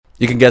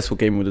You can guess who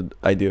came with the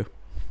idea.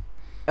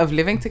 Of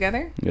living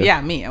together? Yeah.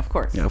 Yeah, me, of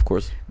course. Yeah, of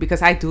course.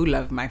 Because I do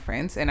love my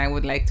friends and I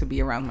would like to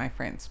be around my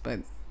friends, but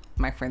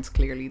my friends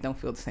clearly don't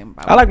feel the same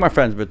about I like my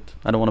friends, but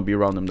I don't want to be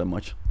around them that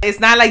much. It's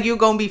not like you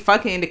gonna be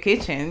fucking in the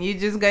kitchen. You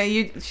just gonna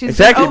she's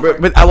Exactly, over.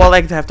 but I would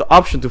like to have the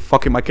option to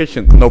fuck in my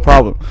kitchen, no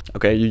problem.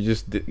 Okay, you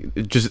just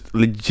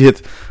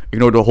legit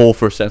ignore the whole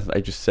first sentence I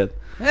just said.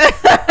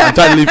 I'm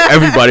trying to leave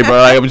everybody, but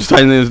like, I'm just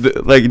trying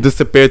to like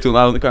disappear to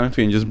another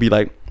country and just be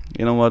like,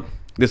 you know what,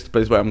 this is the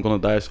place where I'm gonna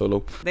die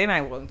solo. Then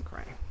I won't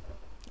cry,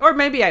 or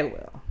maybe I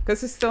will,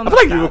 because it's still. I feel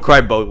like you will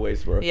cry both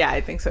ways, bro. Yeah,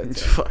 I think so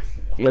too.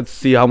 Let's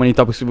see how many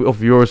topics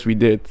of yours we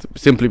did,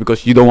 simply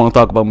because you don't want to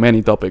talk about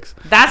many topics.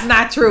 That's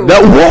not true.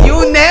 That,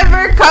 you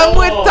never come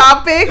with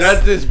topics.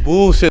 That's this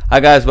bullshit. Hi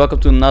guys, welcome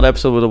to another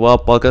episode of the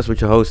Wild Podcast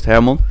with your host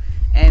Herman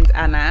and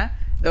Anna.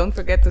 Don't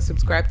forget to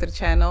subscribe to the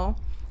channel,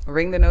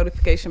 ring the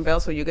notification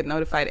bell so you get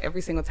notified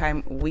every single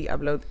time we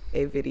upload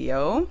a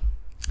video.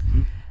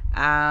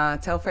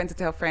 Tell friend to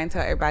tell friend,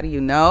 tell everybody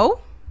you know.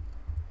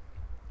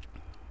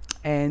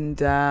 And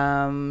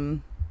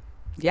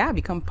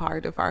become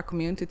part of our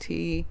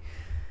community.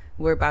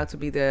 We're about to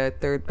be the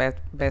third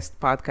best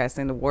podcast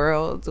in the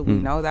world. We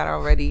know that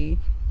already.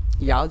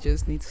 Y'all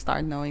just need to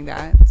start knowing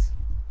that.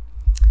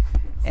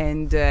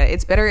 And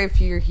it's better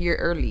if you're here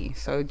early.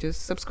 So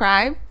just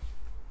subscribe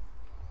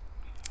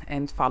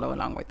and follow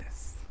along with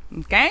us.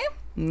 Okay?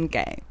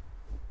 Okay.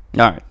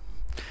 All right.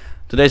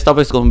 Today's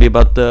topic is going to be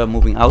about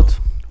moving out.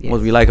 Yes.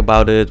 What we like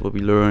about it, what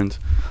we learned,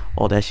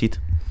 all that shit.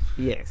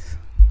 Yes.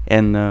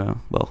 And,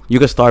 well, you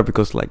can start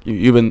because, like,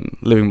 you've been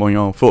living on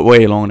your own for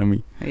way longer than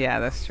me.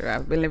 Yeah, that's true.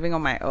 I've been living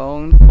on my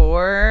own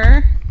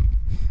for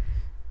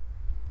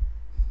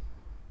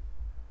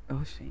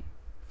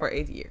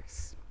 8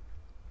 years.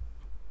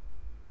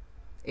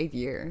 8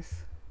 years.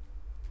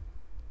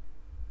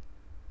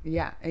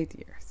 Yeah, 8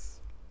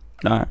 years.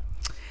 All right.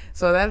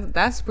 So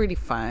that's pretty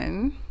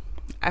fun.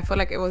 I feel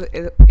like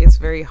it's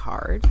very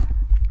hard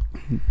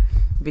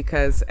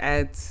because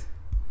at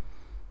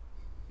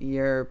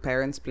your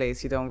parents'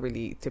 place you don't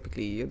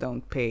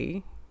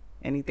pay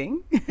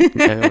anything.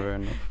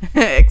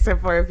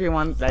 Except for if you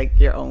want like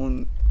your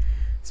own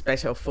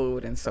special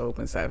food and soap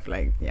and stuff,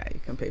 like yeah, you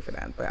can pay for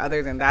that, but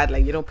other than that,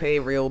 like you don't pay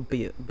real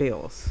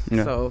bills.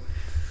 Yeah. So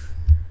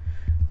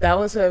that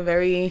was a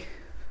very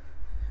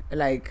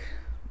like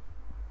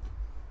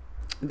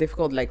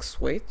difficult like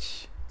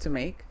switch to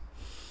make.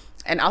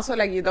 And also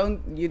like you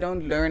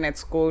don't learn at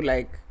school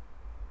like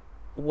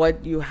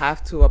what you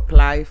have to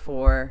apply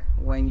for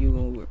when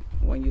you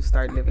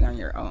start living on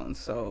your own.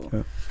 So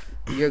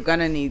you're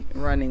gonna need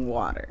running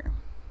water,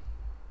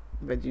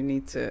 but you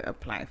need to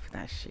apply for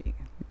that shit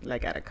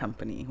like at a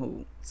company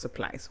who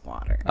supplies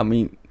water. I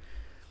mean,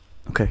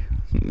 okay,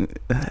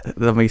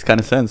 that makes kind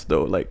of sense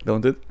though, like,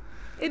 don't it?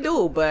 It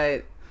do,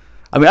 but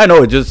I mean, I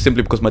know it just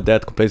simply because my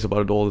dad complains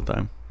about it all the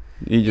time.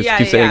 He just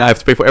keeps saying I have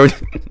to pay for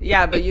everything.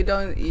 Yeah, but you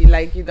don't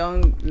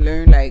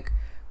learn like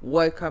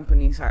what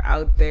companies are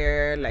out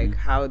there, like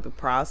how the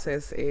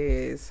process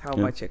is, how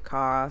much it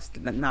costs.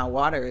 Now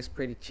water is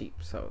pretty cheap,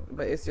 so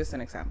but it's just an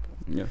example.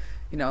 Yeah.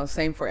 You know,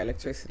 same for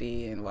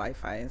electricity and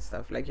Wi-Fi and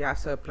stuff. Like you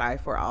have to apply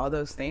for all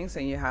those things,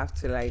 and you have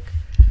to like,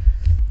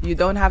 you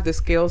don't have the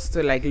skills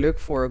to like look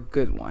for a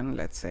good one,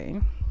 let's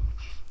say.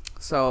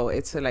 So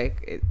it's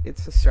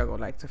it's a struggle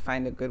like to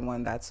find a good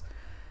one that's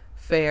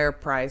fair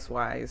price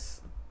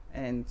wise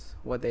and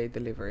what they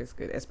deliver is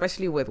good,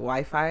 especially with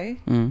Wi-Fi.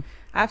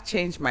 I've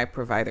changed my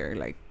provider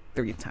like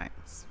 3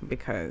 times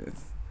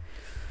because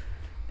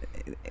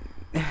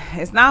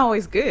it's not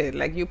always good.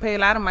 Like you pay a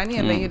lot of money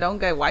and then you don't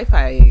get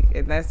Wi-Fi,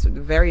 and that's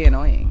very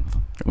annoying.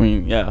 I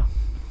mean, yeah.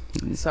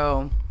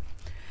 So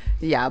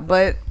yeah,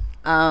 but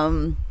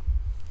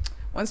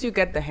once you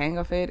get the hang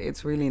of it,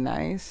 it's really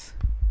nice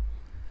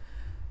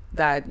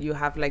that you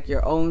have like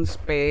your own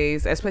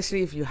space,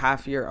 especially if you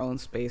have your own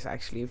space.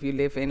 Actually, if you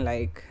live in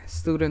like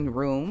student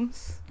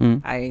rooms,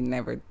 I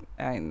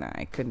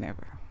could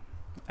never.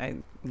 I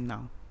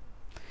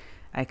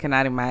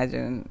cannot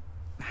imagine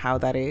how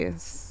that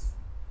is,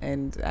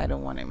 and I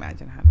don't want to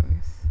imagine how that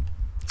is.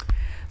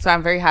 So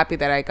I'm very happy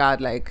that I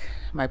got like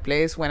my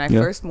place. When I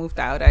first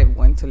moved out, I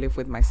went to live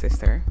with my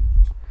sister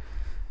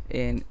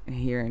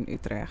here in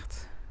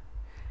Utrecht,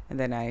 and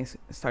then I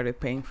started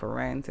paying for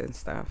rent and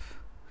stuff.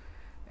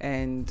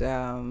 And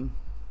then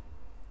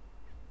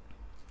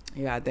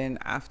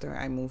after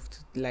I moved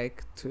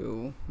like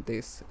to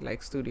this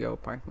like studio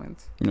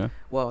apartment. Yeah.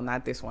 Well,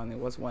 not this one. It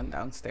was one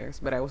downstairs,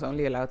 but I was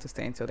only allowed to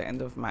stay until the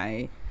end of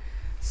my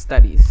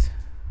studies.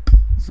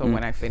 So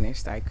when I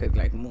finished, I could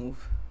like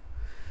move.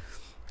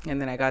 And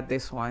then I got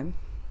this one.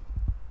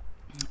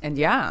 And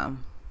yeah,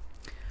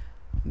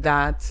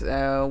 that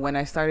when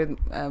I started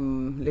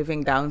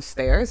living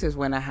downstairs is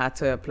when I had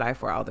to apply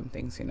for all them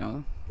things, you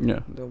know.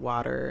 Yeah. The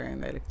water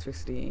and the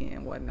electricity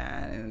and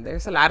whatnot. And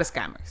there's a lot of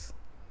scammers.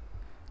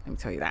 Let me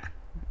tell you that.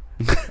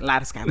 A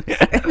lot of scammers.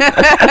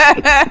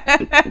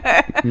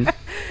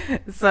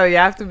 So you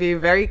have to be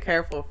very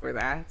careful for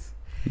that.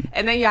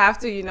 And then you have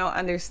to,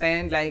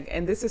 understand, like,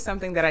 and this is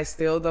something that I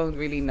still don't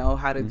really know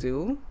how to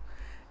do,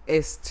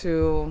 is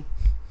to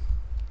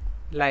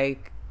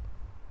like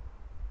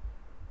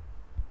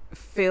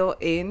fill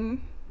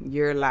in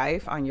your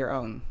life on your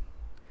own.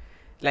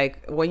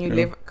 Like when you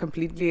live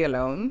completely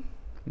alone,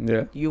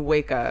 you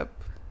wake up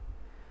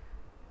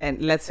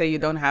and let's say you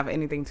don't have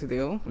anything to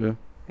do. Yeah.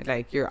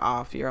 Like you're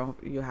off,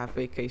 you have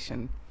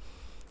vacation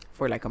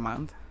for like a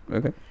month.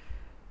 Okay.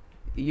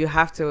 You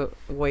have to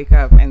wake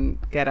up and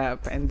get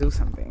up and do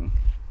something.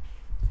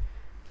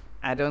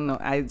 I don't know.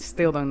 I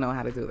still don't know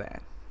how to do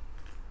that.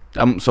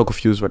 I'm so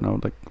confused right now.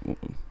 Like,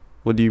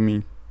 what do you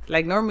mean?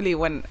 Like normally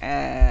when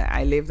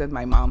I lived at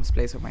my mom's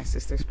place or my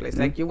sister's place,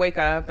 like you wake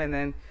up and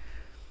then,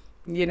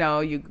 you know,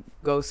 you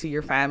go see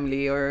your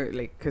family or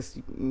like, cause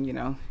you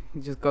know,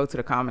 you just go to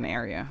the common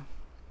area.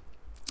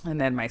 And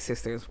then my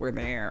sisters were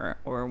there,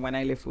 or when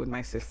I lived with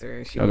my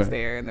sister, she was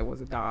there and there was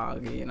a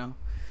dog, you know.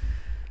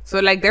 So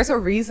like there's a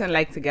reason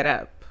like to get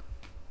up.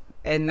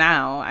 And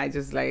now I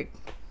just like,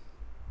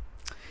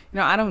 you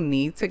know, I don't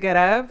need to get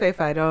up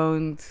if I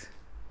don't.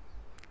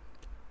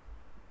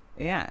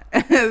 Yeah.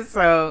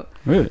 So.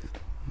 Really?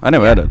 I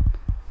never had it.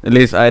 At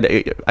least I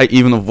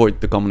even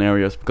avoid the common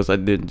areas because I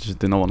just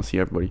did not want to see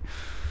everybody.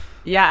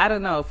 Yeah, I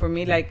don't know. For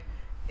me, like,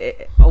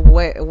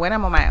 when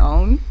I'm on my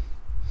own,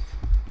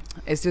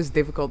 it's just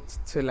difficult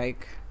to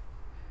like,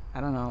 I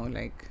don't know,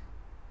 like,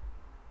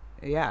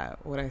 yeah,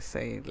 what I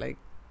say, like,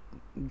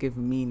 give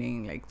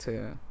meaning like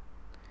to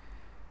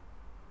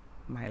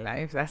my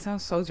life. That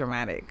sounds so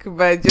dramatic,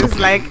 but just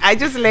like I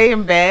just lay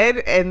in bed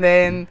and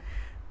then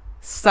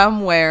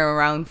somewhere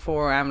around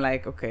 4 I'm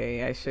like,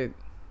 okay, I should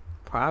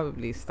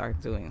probably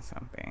start doing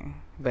something,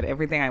 but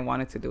everything I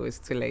wanted to do is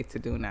too late to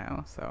do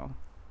now, so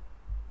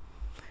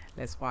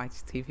let's watch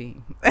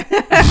TV.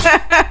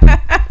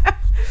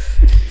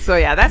 So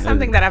yeah, that's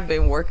something that I've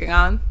been working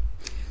on.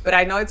 But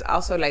I know it's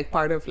also like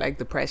part of like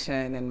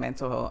depression and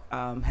mental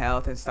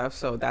health and stuff.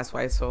 So that's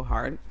why it's so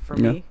hard for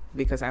me,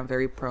 because I'm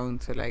very prone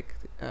to like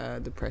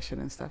depression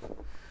and stuff.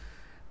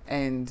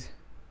 And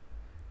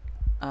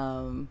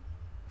from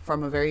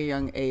a very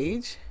young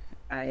age,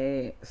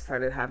 I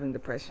started having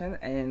depression.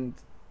 And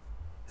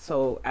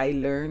so I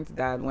learned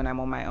that when I'm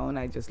on my own,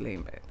 I just lay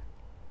in bed.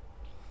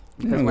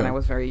 Because when I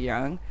was very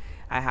young,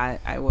 I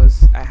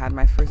had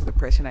my first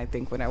depression, I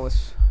think, when I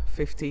was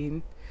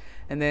 15.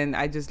 And then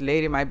I just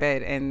laid in my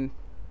bed and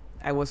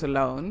I was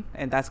alone.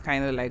 And that's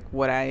kind of like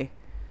what I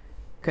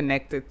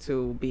connected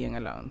to being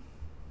alone,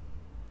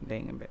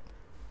 laying in bed.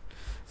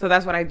 So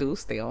that's what I do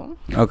still.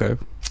 Okay.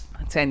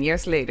 10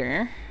 years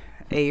later,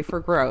 A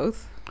for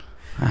growth.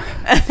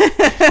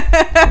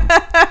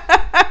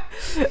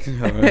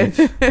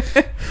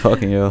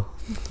 Fucking hell.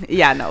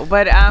 Yeah, no,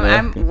 but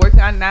I'm working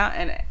on now.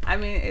 And I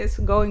mean, it's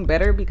going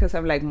better because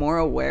I'm like more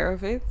aware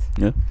of it.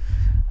 Yeah.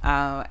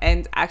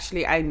 And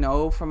actually I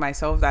know for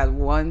myself that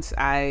once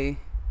I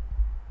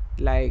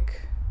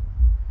like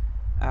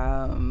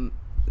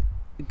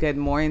get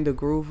more in the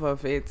groove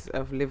of it,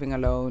 of living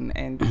alone,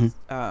 and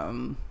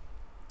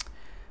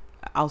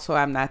also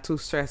I'm not too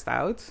stressed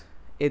out,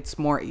 it's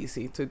more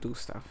easy to do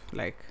stuff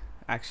like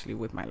actually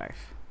with my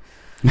life.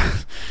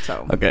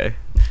 So okay,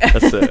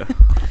 that's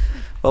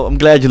well, I'm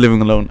glad you're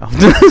living alone now.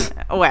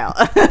 Well,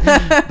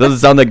 doesn't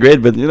sound that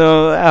great, but you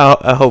know,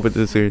 I hope it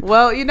is here.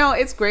 Well, you know,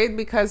 it's great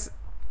because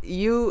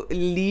you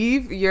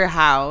leave your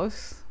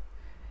house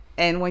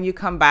and when you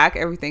come back,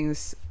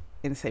 everything's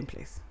in the same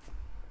place.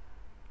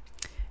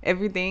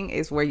 Everything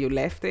is where you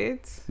left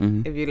it.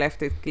 If you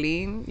left it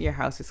clean, your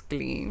house is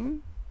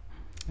clean.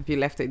 If you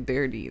left it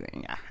dirty,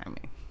 then yeah, I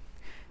mean,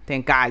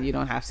 thank God you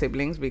don't have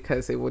siblings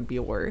because it would be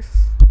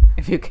worse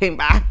if you came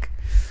back.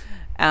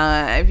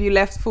 If you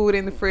left food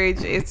in the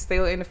fridge, it's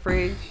still in the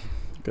fridge.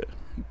 Okay.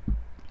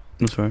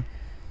 That's right.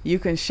 You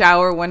can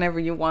shower whenever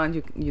you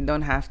want. You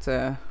don't have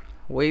to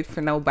wait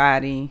for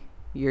nobody.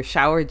 Your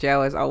shower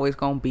gel is always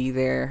gonna be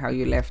there how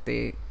you left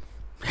it.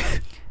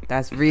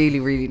 That's really,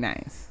 really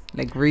nice.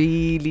 Like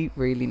really,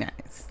 really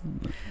nice.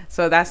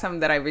 So that's something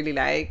that I really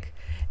like.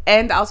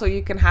 And also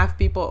you can have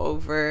people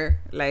over,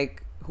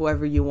 like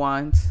whoever you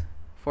want,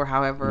 for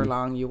however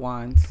long you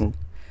want.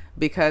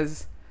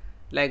 Because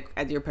like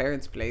at your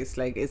parents' place,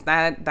 like it's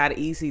not that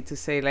easy to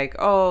say like,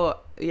 oh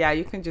yeah,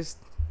 you can just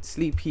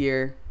sleep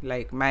here.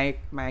 Like my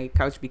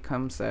couch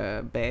becomes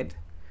a bed.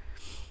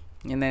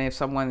 And then if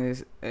someone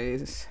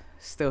is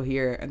still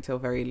here until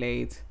very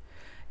late,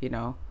 you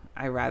know,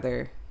 I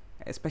rather,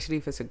 especially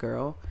if it's a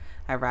girl,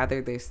 I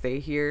rather they stay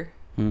here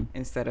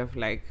instead of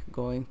like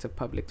going to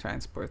public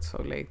transport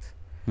so late.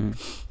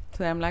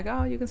 So I'm like,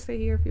 oh, you can stay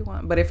here if you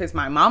want. But if it's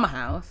my mama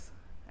house,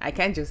 I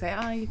can't just say,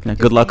 oh, you can.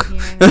 Good luck.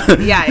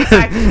 Yeah,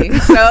 exactly.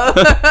 So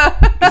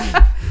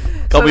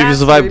can't believe you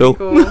survived though.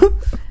 Cool.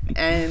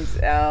 And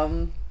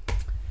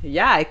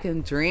yeah, I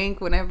can drink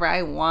whenever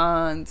I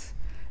want.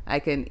 I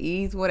can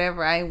eat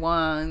whatever I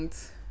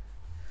want.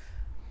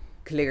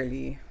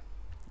 Clearly.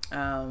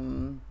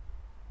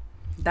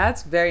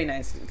 That's very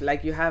nice.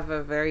 Like you have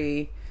a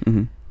very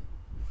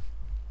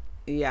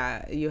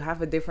yeah, you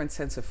have a different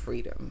sense of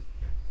freedom.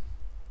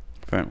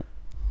 Fair enough.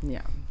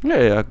 Yeah.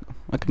 Yeah,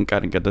 I can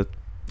kind of get that.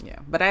 Yeah,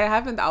 but I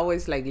haven't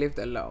always like lived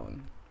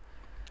alone.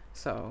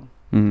 So,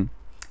 and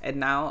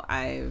now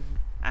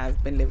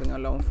I've been living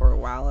alone for a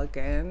while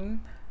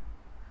again,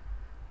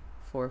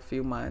 for a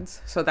few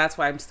months. So that's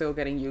why I'm still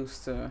getting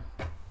used to,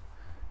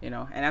 and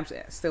I'm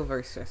still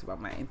very stressed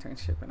about my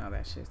internship and all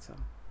that shit. So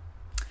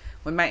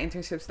when my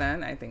internship's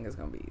done, I think it's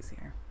gonna be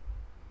easier.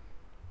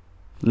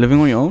 Living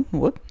on your own?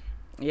 What?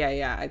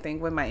 Yeah. I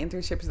think when my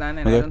internship's done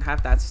and I don't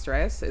have that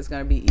stress, it's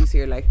gonna be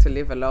easier, like, to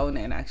live alone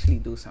and actually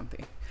do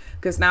something.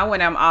 Because now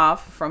when I'm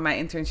off from my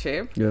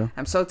internship,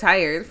 I'm so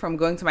tired from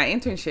going to my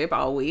internship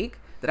all week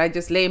that I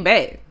just lay in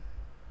bed.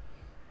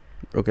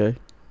 Okay.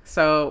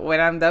 So when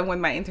I'm done with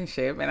my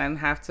internship and I don't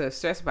have to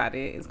stress about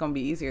it, it's gonna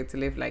be easier to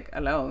live, like,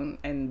 alone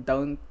and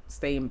don't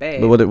stay in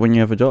bed. But what when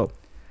you have a job?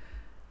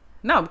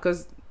 No,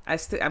 because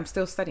I'm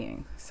still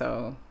studying.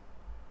 So.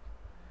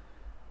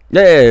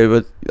 Yeah,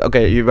 but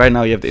okay. Right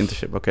now you have the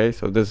internship. Okay,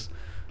 so this is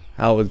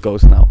how it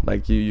goes now.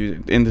 Like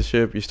you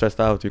internship, you're stressed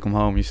out, you come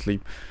home, you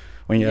sleep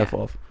when you have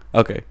off.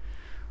 Okay.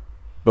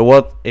 But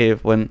what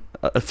if when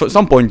at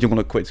some point you want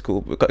to quit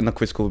school, not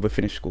quit school, but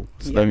finish school.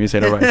 So let me say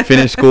that right.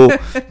 Finish school,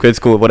 quit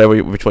school,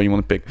 which one you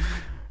want to pick,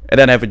 and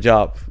then have a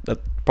job that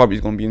probably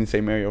is going to be in the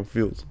same area of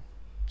field.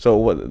 So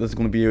what? That's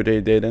going to be your day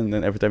then.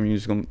 Then every time you're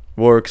just going to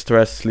work,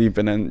 stress, sleep,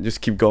 and then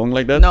just keep going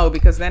like that. No,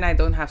 because then I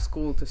don't have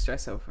school to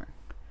stress over.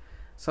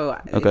 So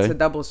it's a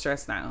double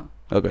stress now.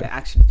 Okay.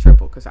 Actually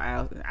triple, because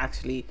I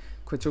actually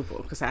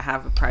quadruple, because I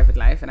have a private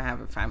life and I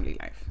have a family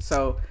life.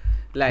 So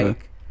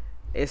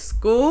it's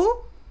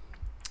school,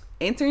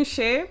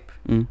 internship,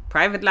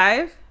 private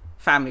life,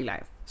 family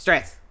life,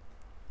 stress.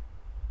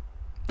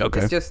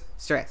 Okay. It's just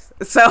stress.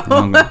 So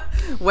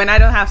when I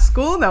don't have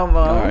school no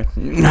more,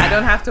 I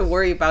don't have to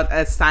worry about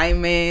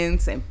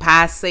assignments and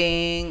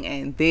passing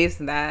and this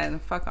and that,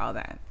 and fuck all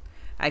that.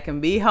 I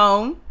can be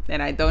home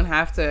and I don't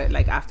have to,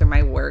 like, after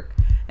my work,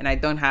 and I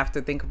don't have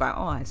to think about,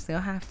 I still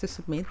have to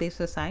submit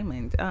this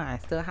assignment. I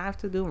still have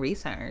to do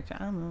research.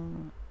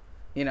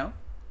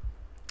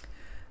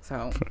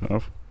 So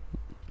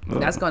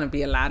that's going to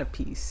be a lot of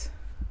peace.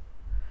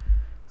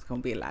 It's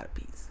going to be a lot of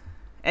peace.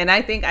 And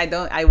I think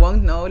I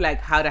won't know, like,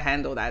 how to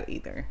handle that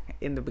either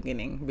in the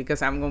beginning,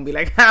 because I'm going to be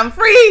like, I'm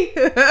free.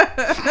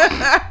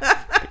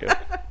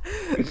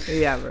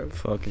 Yeah, bro.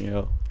 Fucking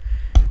hell.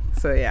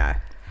 So yeah.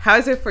 How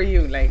is it for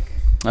you? Like,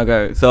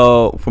 okay,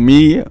 so for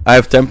me,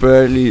 I've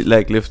temporarily,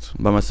 like, lived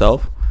by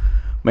myself,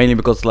 mainly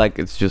because, like,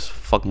 it's just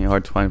fucking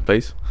hard to find a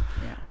place.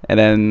 Yeah. And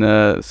then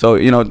so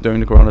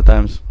during the corona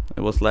times,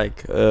 it was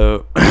like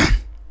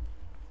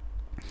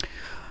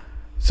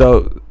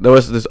so there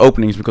was this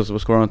openings because it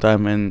was corona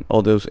time, and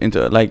all those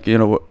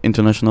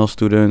international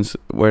students,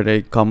 where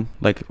they come,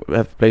 like,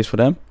 have a place for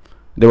them,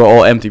 they were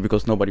all empty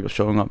because nobody was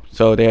showing up.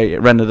 So they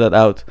rented that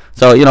out.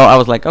 So I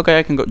was like, okay,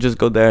 I can go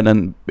there, and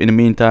then in the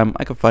meantime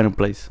I can find a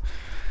place.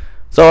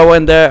 So I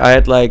went there. I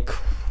had, like,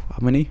 how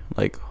many?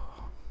 Like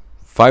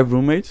 5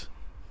 roommates.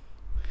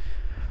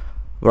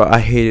 Bro, I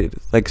hated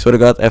it. Like, swear to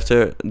God,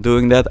 after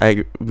doing that,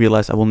 I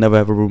realized I will never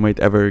have a roommate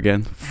ever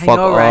again. Fuck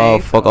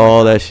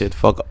all that shit.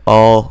 Fuck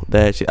all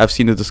that shit. I've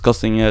seen the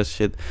disgusting ass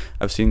shit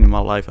I've seen in my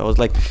life. I was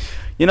like,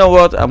 you know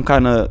what? I'm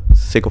kind of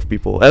sick of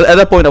people. At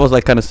that point, I was,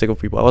 like, kind of sick of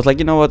people. I was like,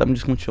 you know what? I'm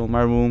just gonna chill in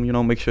my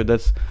room. Make sure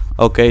that's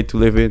okay to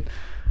live in.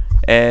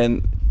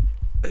 And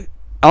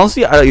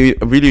honestly, I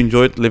really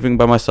enjoyed living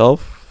by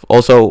myself.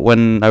 Also,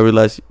 when I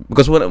realized,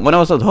 because when I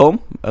was at home,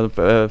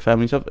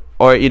 family stuff,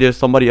 or either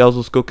somebody else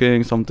was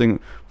cooking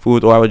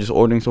food, or I was just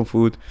ordering some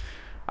food,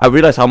 I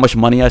realized how much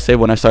money I save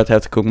when I started to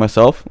have to cook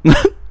myself.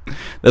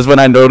 That's when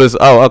I noticed,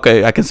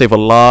 okay, I can save a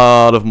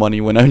lot of money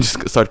when I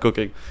just start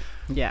cooking.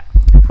 Yeah.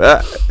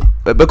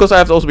 Because I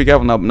have to also be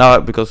careful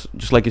now, because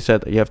just like you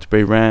said, you have to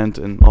pay rent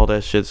and all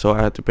that shit. So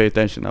I had to pay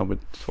attention now with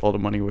all the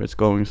money where it's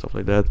going and stuff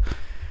like that.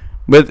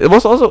 But it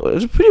was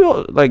pretty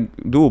well, like,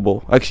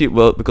 doable actually.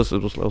 Well, because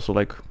it was also,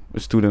 like, a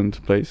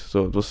student place,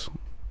 so it was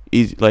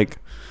easy. Like,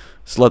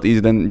 it's a lot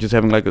easier than just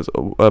having, like,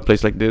 a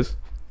place like this.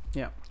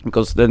 Yeah.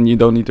 Because then you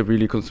don't need to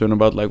really concern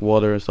about, like,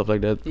 water and stuff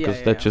like that,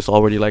 because that's just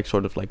already, like,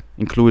 sort of, like,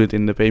 included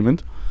in the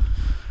payment.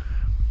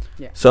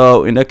 Yeah.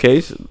 So in that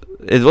case,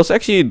 it was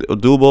actually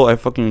doable. I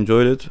fucking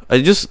enjoyed it.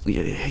 I just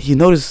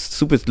notice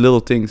stupid little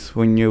things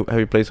when you have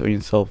a place on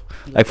yourself.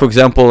 Yeah. Like, for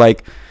example,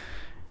 like,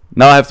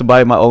 now I have to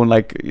buy my own,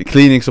 like,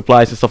 cleaning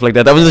supplies and stuff like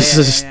that. That was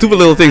just stupid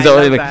little things.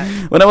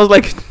 When I was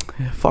like,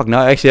 fuck, now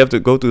I actually have to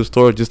go to the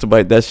store just to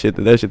buy that shit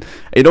and that shit.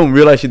 And you don't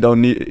realize you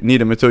don't need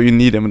them until you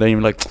need them, and then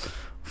you're like,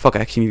 fuck, I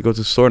actually need to go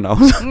to the store now.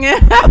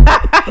 Shit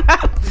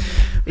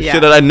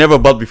that I never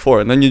bought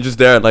before, and then you're just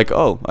there like,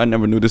 oh, I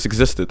never knew this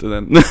existed,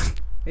 and then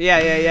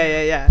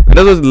yeah. And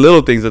those are the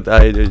little things that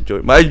I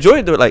enjoy. But I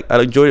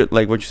enjoyed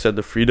like what you said,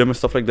 the freedom and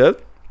stuff like that.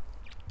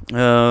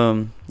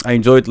 I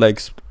enjoyed, like,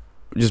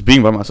 just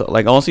being by myself.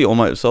 Like, honestly, on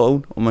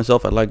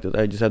myself, I liked it.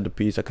 I just had the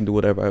peace. I can do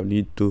whatever I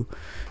need to,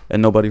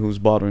 and nobody who's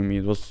bothering me.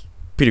 It was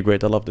pretty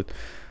great. I loved it.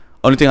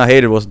 Only thing I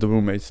hated was the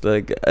roommates.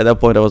 Like, at that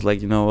point, I was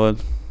like, you know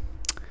what?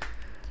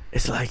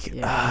 It's like,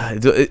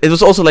 it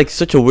was also, like,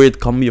 such a weird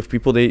combi of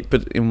people they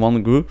put in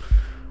one group,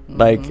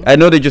 Like I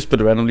know they just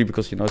put it randomly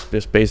because it's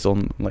just based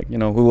on like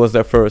who was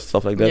there first,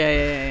 stuff like that.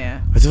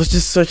 Yeah. But it was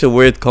just such a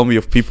weird combi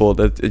of people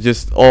that it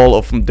just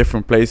all from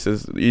different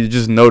places. You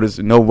just notice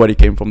nobody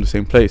came from the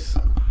same place.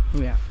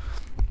 Yeah.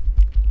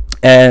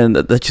 And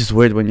that's just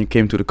weird when you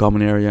came to the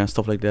common area and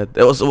stuff like that.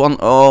 There was one,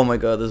 oh my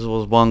god, this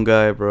was one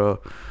guy,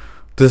 bro.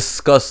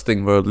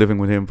 Disgusting, bro, living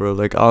with him, bro.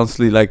 Like,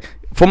 honestly, like,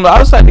 from the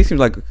outside, he seems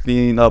like a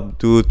clean up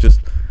dude,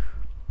 just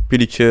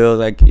pretty chill.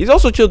 Like, he's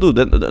also chill dude,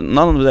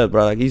 none of that,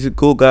 bro. Like, he's a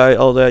cool guy,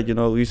 all that,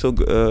 he's so,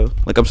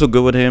 like, I'm so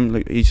good with him.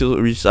 Like, he just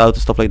reaches out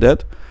and stuff like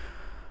that.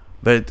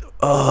 But,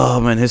 oh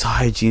man, his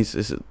hygiene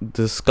is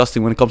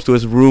disgusting when it comes to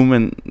his room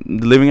and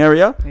the living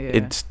area. Yeah.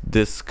 It's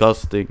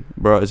disgusting,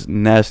 bro. It's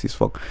nasty as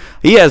fuck.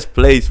 He has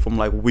plates from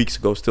like weeks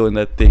ago still in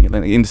that thing,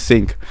 like, in the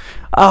sink.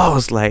 I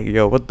was like,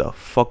 yo, what the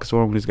fuck is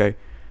wrong with this guy?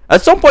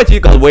 At some point,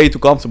 he got way too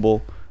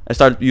comfortable and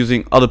started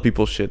using other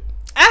people's shit.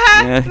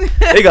 Yeah,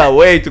 he got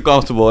way too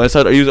comfortable and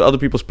started using other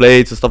people's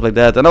plates and stuff like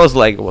that. And I was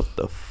like, what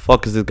the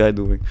fuck is this guy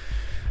doing?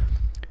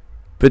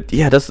 But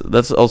yeah,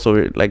 that's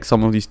also like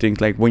some of these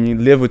things. Like when you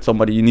live with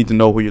somebody, you need to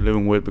know who you're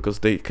living with because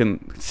they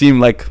can seem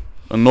like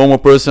a normal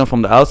person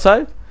from the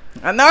outside.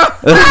 I know.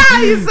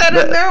 You said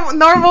a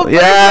normal person.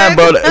 Yeah,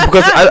 bro.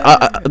 Because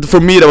I, for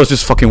me, that was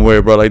just fucking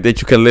weird, bro. Like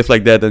that you can live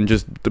like that and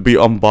just to be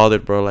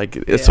unbothered, bro.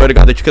 Like I swear to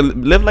God, that you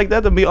can live like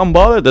that and be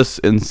unbothered. That's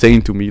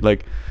insane to me.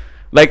 Like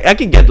I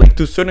can get like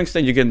to a certain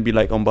extent you can be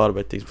like unbothered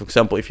by things. For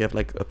example, if you have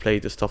like a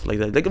plate or stuff like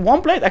that. Like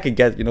one plate I could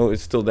get,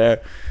 it's still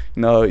there.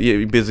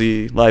 You're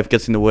busy, life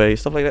gets in the way,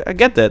 stuff like that. I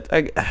get that.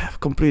 I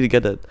completely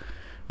get that.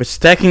 But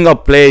stacking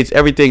up plates,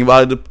 everything,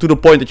 to the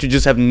point that you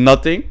just have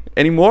nothing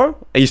anymore,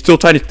 and you're still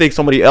trying to take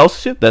somebody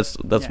else's shit. That's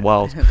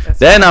wild.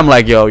 Then I'm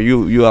like, yo,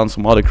 you on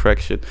some other crack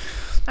shit.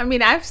 I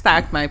mean, I've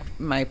stacked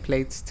my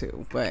plates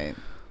too, but.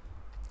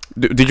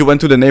 Did you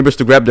went to the neighbors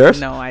to grab theirs?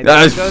 No, I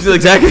didn't go to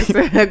exactly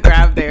to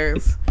grab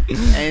theirs.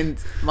 And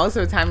most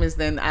of the time is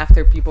then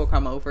after people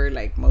come over,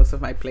 like most of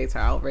my plates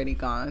are already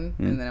gone,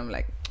 and then I'm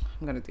like,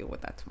 I'm gonna deal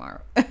with that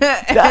tomorrow. But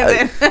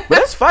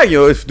that's fine,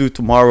 if you do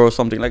tomorrow or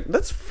something, like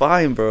that's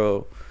fine,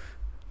 bro.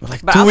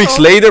 Like but 2 weeks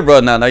later, bro,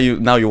 now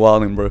you're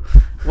wilding, bro.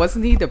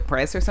 Wasn't he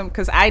depressed or something?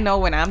 Because I know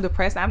when I'm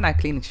depressed, I'm not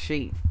cleaning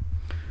shit.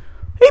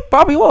 He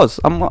probably was.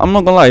 I'm not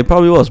gonna lie, he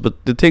probably was.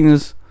 But the thing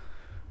is,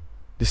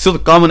 it's still the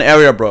common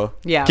area, bro.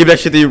 Yeah. Keep that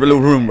shit in your little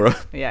room, bro.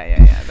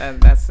 Yeah.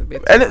 That's a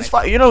bit. And it's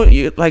fine,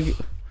 you like.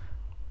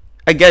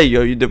 I get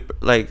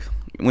it, like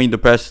when you're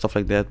depressed, stuff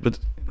like that. But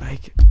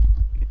like,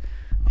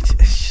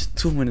 it's just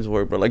 2 minutes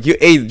work, bro. Like you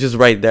ate just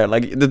right there.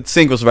 Like the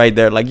sink was right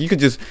there. Like you could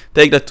just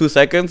take that 2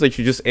 seconds that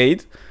you just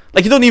ate.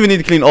 Like you don't even need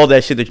to clean all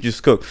that shit that you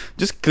just cooked.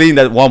 Just clean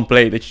that one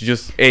plate that you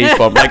just ate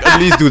from. Like at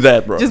least do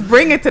that, bro. Just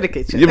bring it to the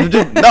kitchen.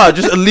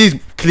 Just at least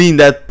clean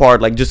that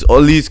part. Like just at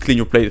least clean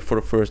your plate for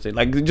the first day.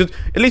 Like just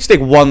at least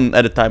take one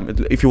at a time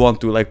if you want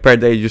to. Like per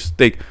day, just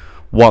take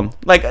one.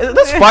 Like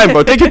that's fine,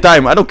 bro. Take your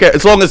time. I don't care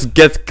as long as it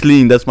gets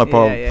clean. That's my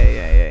problem.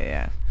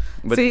 Yeah.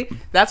 But see,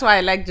 that's why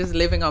I like just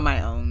living on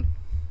my own.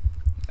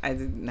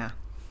 Nah.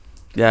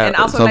 Yeah. And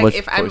also like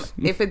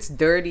if it's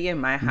dirty in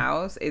my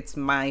house, it's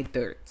my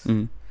dirt.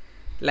 Mm-hmm.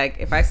 Like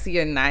if I see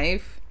a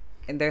knife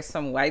and there's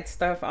some white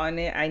stuff on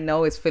it, I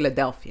know it's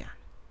Philadelphia.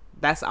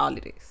 That's all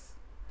it is.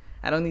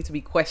 I don't need to be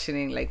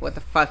questioning like what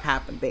the fuck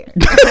happened there.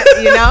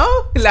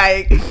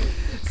 Like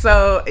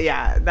so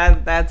yeah,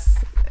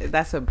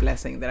 that's a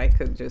blessing that I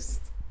could just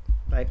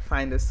like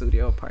find a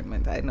studio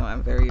apartment. I know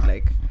I'm very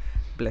like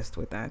blessed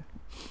with that.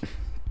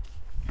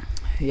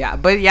 Yeah,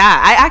 but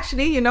yeah, I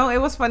actually, it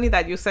was funny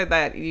that you said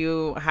that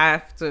you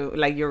have to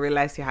like you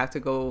realize you have to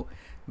go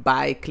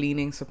buy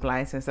cleaning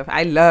supplies and stuff.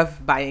 I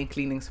love buying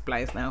cleaning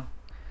supplies now.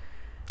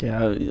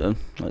 Yeah,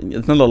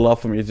 it's not a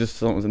love for me. It's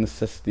just a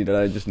necessity that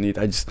I just need.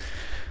 It's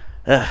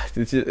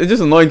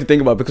just annoying to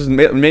think about because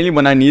mainly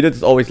when I need it,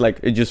 it's always like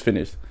it just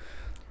finished.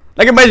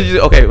 Like imagine,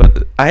 okay,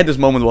 I had this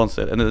moment once,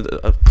 and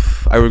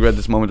I regret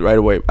this moment right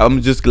away.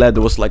 I'm just glad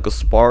there was like a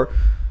Spar,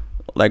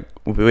 like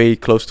way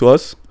close to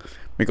us,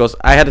 because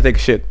I had to take a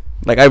shit.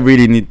 Like I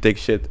really need to take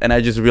shit, and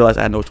I just realized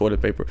I had no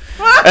toilet paper.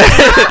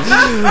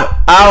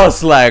 I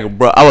was like,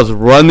 bro, I was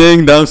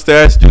running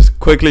downstairs, just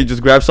quickly,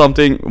 just grab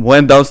something,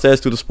 went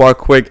downstairs to the Spark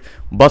quick,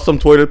 bought some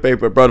toilet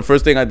paper, bro. The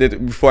first thing I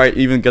did before I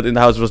even got in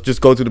the house was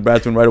just go to the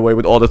bathroom right away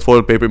with all the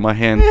toilet paper in my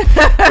hand,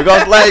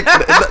 because like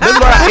that's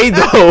what I hate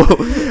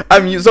though.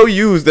 I'm so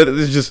used that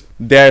it's just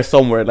there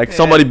somewhere. Like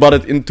somebody bought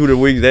it into the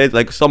weekdays,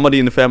 like somebody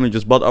in the family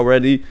just bought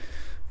already.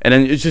 And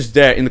then it's just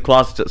there in the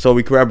closet, so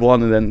we grab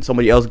one, and then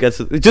somebody else gets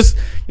it. It just,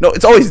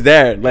 it's always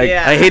there. Like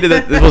I hated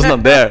that it was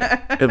not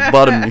there. It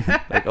bothered me.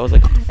 Like I was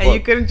like, and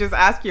you couldn't just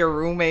ask your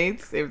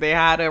roommates if they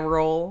had a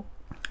roll.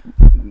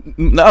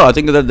 No, I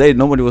think that day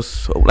nobody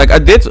was like I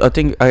did. I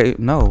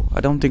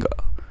don't think.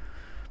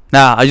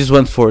 Nah, I just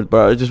went for it,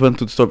 bro. I just went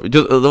to the store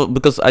just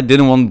because I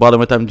didn't want to bother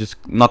my time just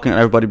knocking on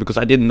everybody because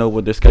I didn't know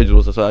what their schedule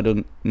was, so I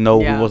didn't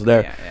know who was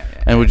there,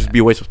 and it would just be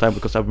a waste of time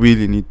because I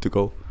really need to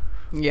go.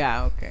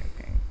 Yeah. Okay.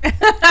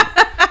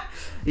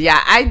 Yeah,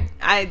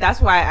 I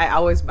that's why I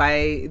always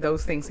buy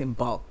those things in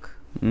bulk.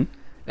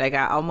 Like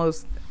I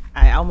almost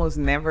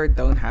never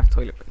don't have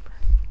toilet paper.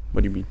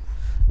 What do you mean?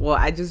 Well,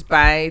 I just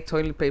buy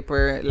toilet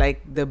paper,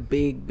 like the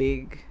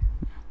big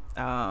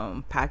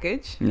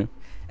package. Yeah.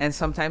 And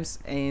sometimes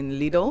in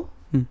Lidl,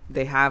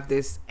 they have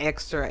this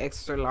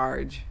extra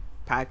large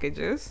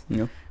packages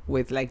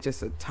with like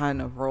just a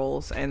ton of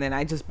rolls. And then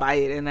I just buy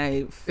it and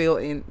I fill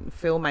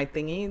my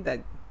thingy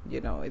that,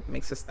 it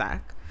makes a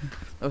stack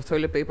of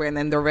toilet paper. And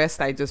then the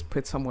rest I just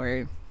put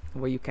somewhere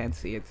where you can't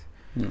see it.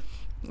 Yeah.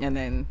 And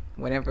then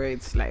whenever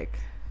it's like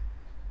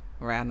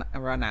run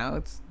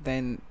out,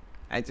 then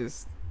I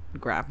just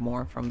grab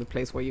more from the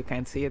place where you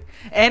can't see it.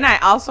 And I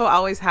also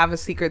always have a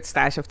secret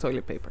stash of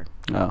toilet paper.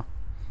 Oh.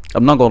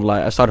 I'm not gonna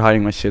lie, I started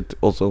hiding my shit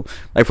also.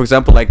 Like, for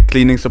example, like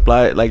cleaning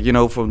supply, like,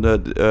 from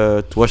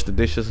the to wash the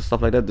dishes and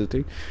stuff like that, the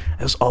thing.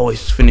 It was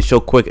always finished so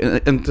quick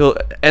and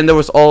there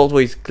was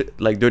always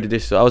like dirty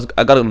dishes. So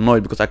I got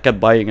annoyed because I kept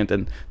buying it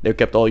and they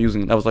kept all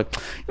using it. I was like,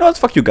 what,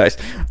 fuck you guys.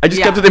 I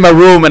just kept it in my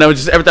room and I was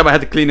just, every time I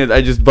had to clean it,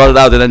 I just brought it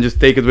out and then just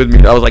take it with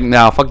me. I was like,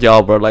 nah, fuck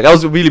y'all, bro. Like, I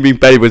was really being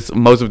petty with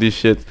most of these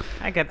shit.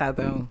 I get that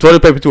though.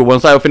 Toilet paper too.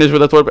 Once I finished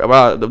with the toilet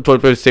paper, the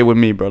toilet paper stay with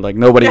me, bro. Like,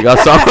 nobody got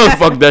some.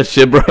 Fuck that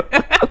shit, bro.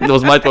 It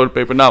was my toilet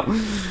paper now.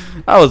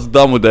 I was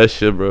done with that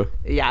shit, bro.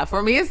 Yeah,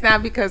 for me it's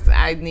not because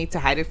I need to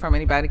hide it from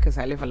anybody because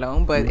I live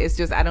alone, but it's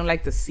just I don't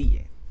like to see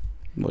it.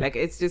 What? Like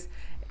it's just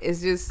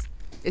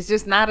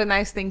not a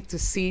nice thing to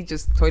see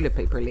just toilet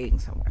paper laying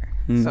somewhere.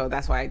 So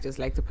that's why I just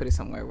like to put it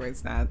somewhere where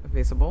it's not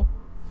visible.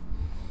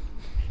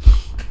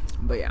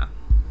 But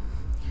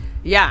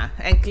yeah,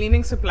 and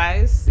cleaning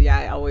supplies,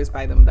 I always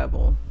buy them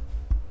double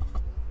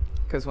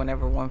because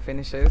whenever one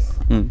finishes.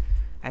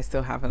 I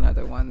still have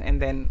another one.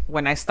 And then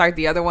when I start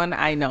the other one,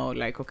 I know,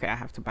 like, okay, I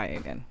have to buy it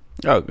again.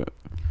 Oh, good.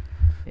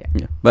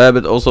 Yeah.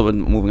 But also when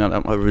moving on,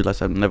 I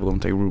realized I'm never going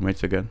to take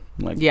roommates again.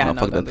 Like, don't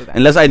do that.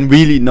 Unless I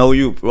really know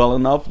you well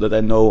enough that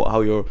I know how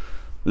your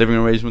living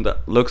arrangement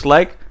looks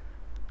like,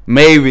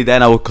 maybe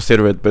then I would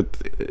consider it. But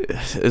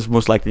it's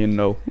most likely a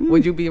no.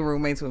 Would you be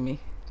roommates with me?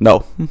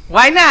 No.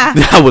 Why not?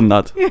 I would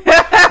not.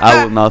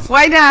 I would not.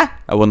 Why not?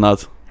 I would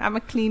not. I'm a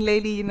clean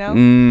lady,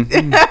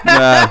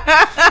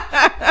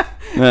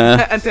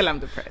 Until I'm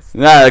depressed.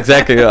 Yeah,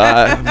 exactly. Do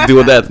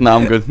that. Now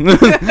I'm good.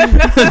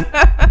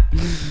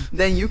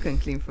 Then you can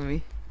clean for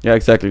me. Yeah,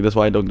 exactly. That's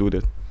why I don't do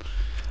that.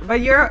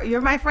 But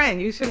you're my friend.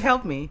 You should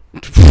help me.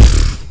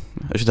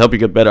 I should help you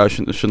get better. I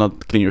should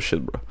not clean your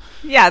shit, bro.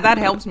 Yeah, that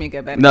helps me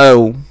get better.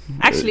 No.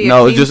 Actually, a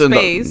clean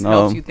space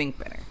helps you think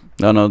better.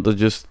 No, that's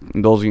just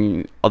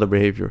indulging other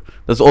behavior.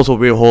 That's also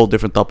a whole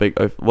different topic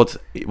of what's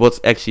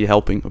actually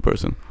helping a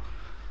person.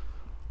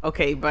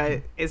 Okay,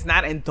 but it's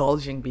not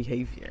indulging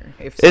behavior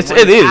if it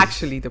is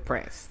actually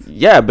depressed.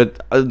 Yeah,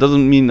 but it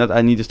doesn't mean that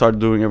I need to start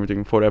doing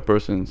everything for that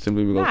person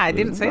simply because... No, I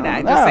didn't say that.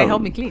 I just say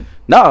help me clean.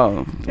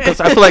 No, because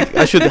I feel like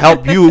I should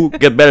help you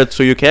get better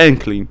so you can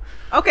clean.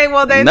 Okay,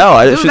 well then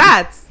do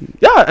that.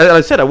 Yeah,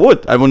 I said I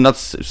would. I would not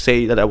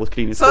say that I would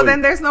clean it. So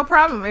then there's no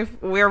problem if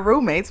we're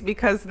roommates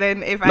because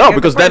then if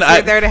you're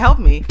there to help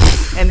me,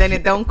 and then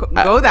it don't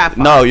go that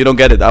far. No, you don't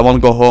get it. I want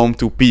to go home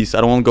to peace. I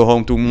don't want to go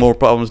home to more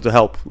problems to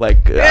help.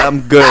 Like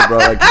I'm good, bro.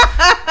 Like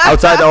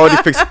outside, I already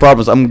fixed the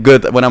problems. I'm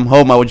good. When I'm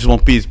home, I would just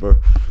want peace, bro.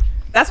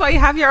 That's why you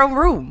have your own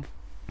room.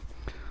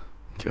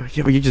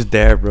 Yeah, but you're just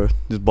there, bro.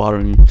 Just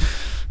bothering me.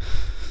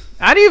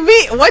 How do you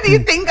mean? What do you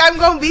think I'm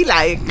gonna be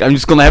like? I'm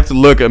just gonna have to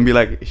look and be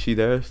like, is she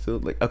there still?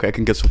 Like, okay, I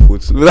can get some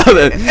food.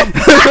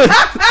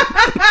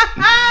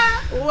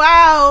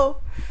 Wow.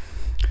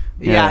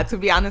 Yeah. To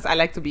be honest, I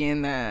like to be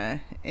in the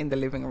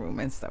living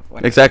room and stuff.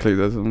 Exactly.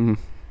 That's.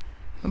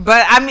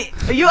 But I mean,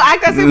 you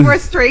act as if we're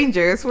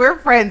strangers. We're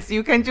friends.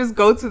 You can just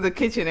go to the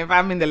kitchen if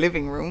I'm in the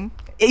living room.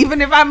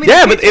 Even if I'm in the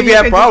kitchen. Yeah, but if you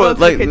have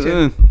problems, like,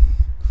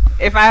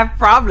 if I have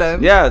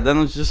problems. Yeah, then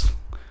it's just.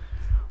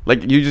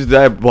 Like, you just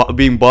there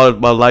being bothered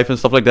by life and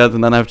stuff like that,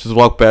 and then I have to just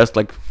walk past,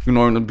 like,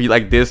 and be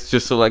like this,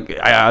 just so, like,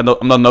 I'm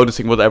not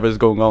noticing whatever is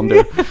going on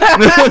there.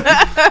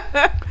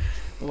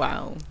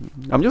 Wow.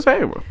 I'm just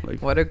saying, bro.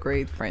 Like, what a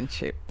great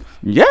friendship.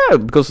 Yeah,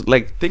 because,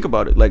 like, think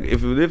about it. Like,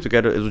 if we live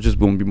together, it's just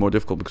going to be more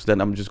difficult, because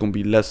then I'm just going to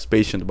be less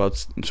patient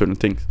about certain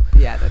things.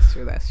 Yeah, that's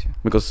true.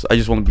 Because I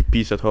just want to be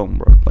peace at home,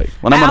 bro. Like,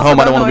 when I'm at home,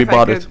 I don't want to be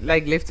bothered. I could,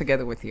 like, live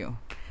together with you.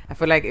 I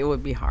feel like it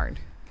would be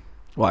hard.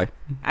 Why?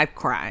 I'd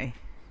cry.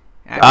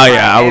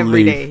 I would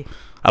leave. Day.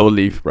 I would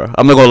leave, bro.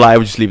 I'm not gonna lie. I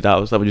would just leave the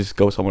house. I would just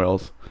go somewhere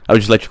else. I would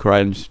just let you cry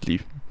and just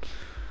leave.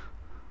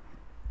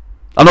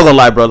 I'm not gonna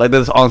lie, bro. Like,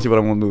 that's honestly what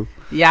I'm gonna do.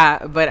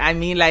 Yeah, but I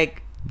mean,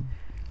 like,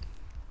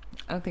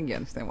 I don't think you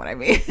understand what I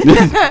mean.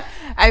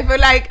 I feel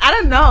like, I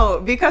don't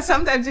know, because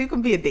sometimes you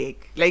can be a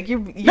dick. Like,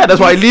 yeah, that's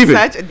why I leave it.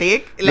 Such a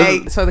dick.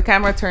 Like, so the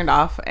camera turned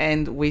off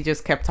and we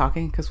just kept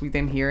talking because we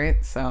didn't hear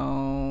it.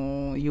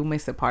 So you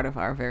missed a part of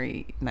our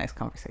very nice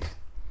conversation.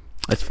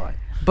 That's fine.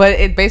 But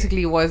it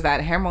basically was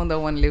that Herman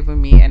don't want to live with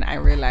me, and I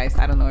realized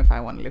I don't know if I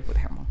want to live with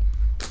Herman.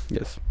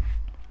 Yes.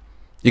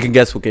 You can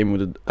guess who came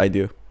with the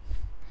idea.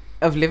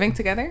 Of living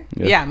together?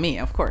 Yes. Yeah, me,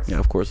 of course. Yeah,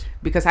 of course.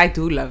 Because I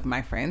do love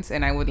my friends,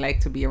 and I would like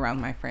to be around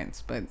my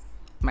friends, but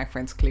my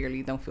friends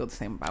clearly don't feel the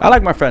same about me. I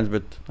like my friends,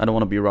 but I don't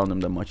want to be around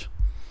them that much.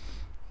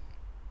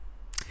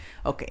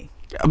 Okay.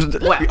 Let's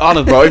be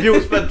honest, bro. If you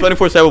spend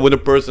 24/7 with a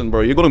person,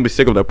 bro, you're gonna be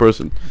sick of that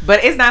person.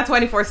 But it's not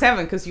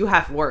 24/7 because you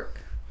have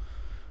work.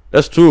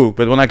 That's true.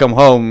 But when I come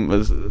home,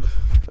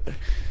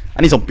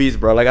 I need some peace,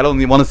 bro. Like I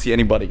don't want to see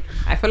anybody.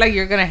 I feel like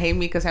you're gonna hate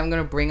me because I'm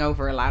gonna bring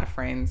over a lot of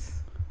friends.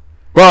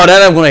 Bro,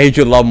 then I'm gonna hate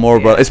you a lot more,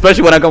 bro.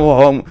 Especially when I come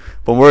home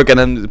from work and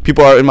then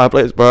people are in my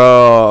place,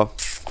 bro.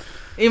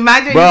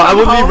 Imagine, bro, I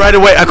would leave right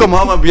away. I come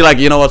home and be like,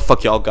 you know what,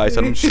 fuck y'all guys,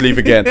 and I'm just leave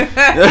again.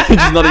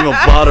 Just not even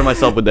bother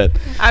myself with that.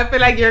 I feel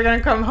like you're gonna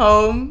come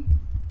home,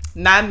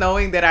 not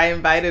knowing that I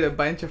invited a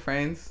bunch of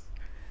friends,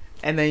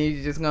 and then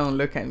you're just gonna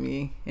look at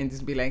me and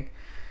just be like,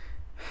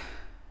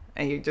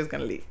 and you're just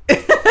gonna leave.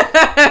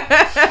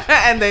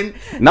 And then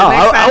no,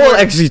 I will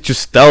actually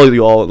just tell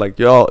you all, like,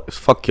 y'all,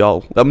 fuck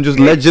y'all. I'm just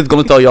legit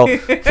gonna tell y'all,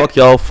 fuck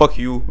y'all, fuck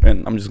you,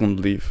 and I'm just gonna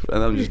leave,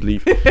 and I'll just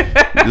leave.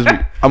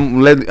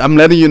 I'm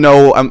letting you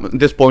know. At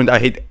this point, I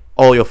hate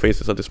all your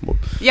faces at this point.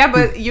 Yeah,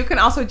 but you can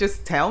also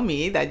just tell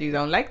me that you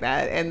don't like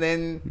that, and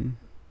then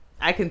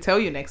I can tell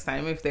you next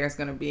time if there's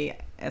gonna be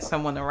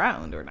someone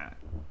around or not.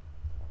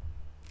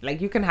 Like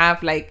you can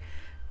have like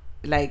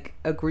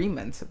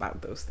agreements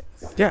about those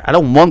things. Yeah, I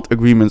don't want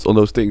agreements on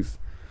those things.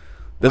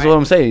 That's what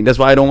I'm saying. That's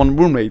why I don't want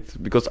roommates,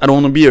 because I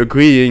don't want to be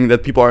agreeing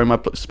that people are in my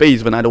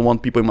space when I don't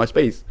want people in my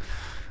space.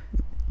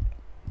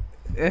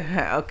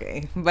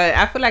 Okay, but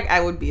I feel like I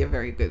would be a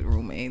very good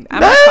roommate.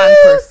 I'm a fun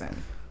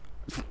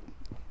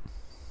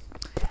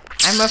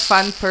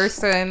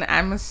person.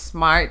 I'm a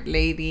smart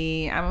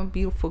lady. I'm a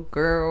beautiful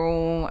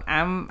girl.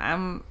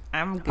 I'm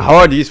good. How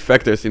are these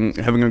factors in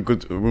having a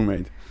good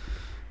roommate?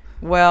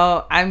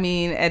 Well, I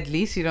mean, at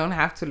least you don't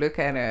have to look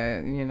at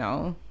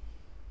a,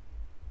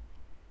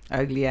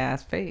 ugly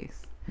ass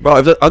face. Bro,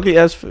 if that ugly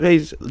ass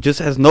face just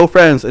has no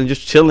friends and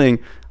just chilling,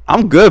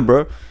 I'm good,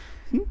 bro.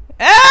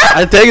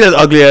 I take that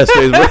ugly ass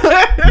face, bro.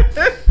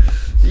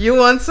 You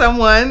want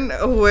someone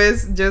who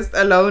is just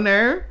a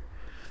loner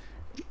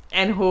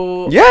and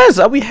who... Yes,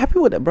 I'll be happy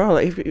with that, bro.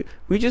 Like, if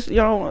we just,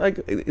 like,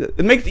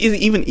 it makes it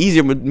even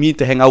easier with me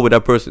to hang out with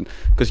that person,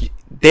 because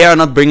they are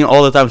not bringing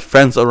all the time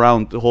friends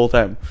around the whole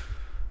time.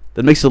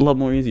 That makes it a lot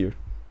more easier.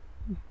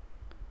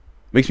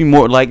 Makes me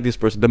more like this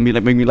person than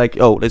make me like,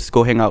 oh, let's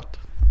go hang out.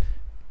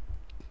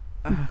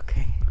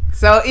 Okay.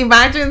 So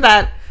imagine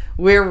that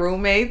we're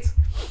roommates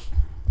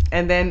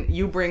and then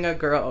you bring a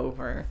girl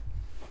over.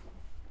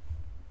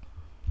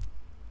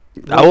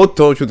 I would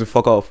told you to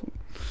fuck off.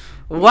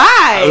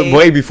 Why?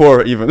 Way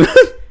before even.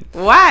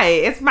 Why?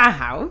 It's my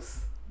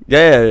house.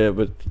 Yeah.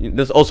 But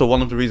that's also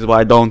one of the reasons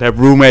why I don't have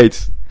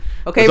roommates.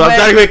 Okay, so I'm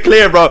trying to be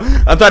clear, bro.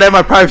 I'm trying to have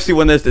my privacy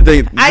when there's the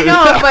thing. I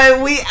know,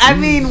 but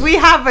we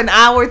have an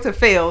hour to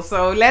fill,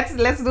 so let's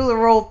do the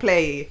role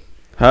play.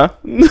 Huh?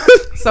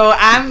 So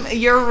I'm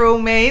your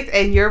roommate,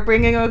 and you're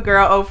bringing a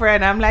girl over,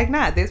 and I'm like,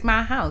 nah, this is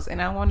my house,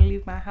 and I want to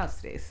leave my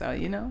house today. So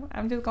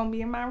I'm just gonna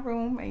be in my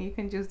room, and you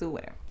can just do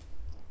whatever.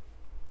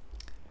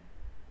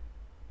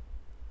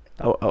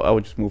 I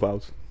would just move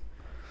out.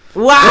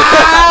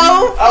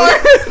 Wow.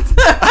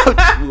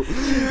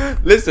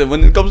 Listen,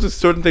 when it comes to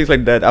certain things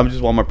like that, I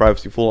just want my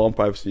privacy, full on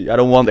privacy. I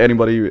don't want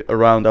anybody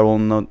around. I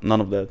want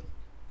none of that.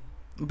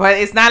 But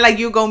it's not like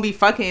you're gonna be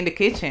fucking in the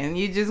kitchen.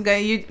 She's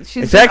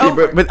exactly.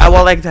 But I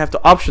would like to have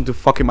the option to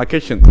fuck in my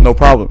kitchen. No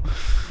problem.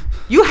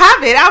 You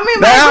have it. I'm in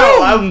my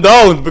I room.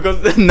 don't,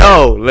 because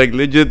no, like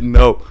legit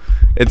no.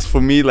 It's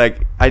for me,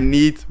 like, I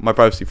need my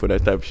privacy for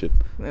that type of shit.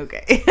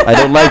 Okay. I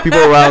don't like people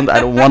around. I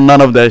don't want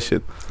none of that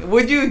shit.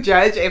 Would you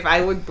judge if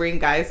I would bring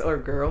guys or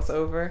girls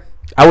over?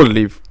 I would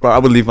leave, bro. I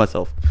would leave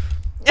myself.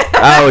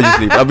 I would just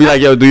leave. I'd be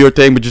like, yo, do your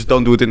thing, but just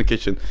don't do it in the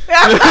kitchen.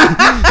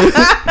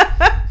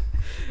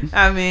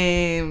 I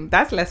mean,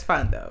 that's less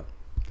fun, though.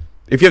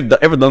 If you've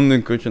ever done it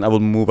in the kitchen, I will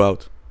move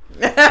out.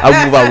 I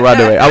will move out right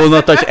away. I will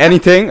not touch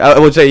anything. I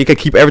would say you can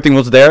keep everything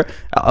what's there.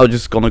 I'm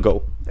just gonna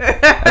go.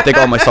 I take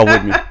all my stuff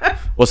with me.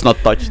 What's not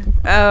touched.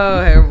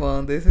 Oh,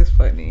 Herman, this is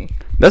funny.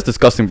 That's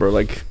disgusting, bro.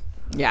 Like,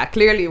 yeah,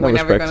 clearly we're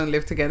never gonna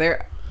live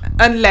together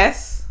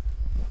unless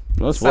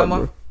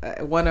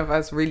one of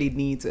us really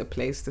needs a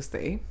place to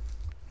stay.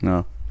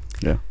 No,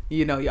 yeah.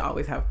 You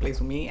always have a place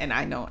with me, and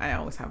I know I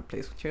always have a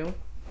place with you.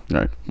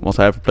 Right. Once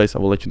I have a place, I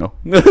will let you know.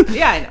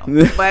 Yeah, I know.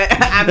 But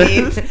I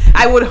mean,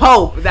 I would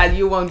hope that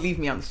you won't leave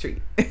me on the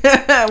street.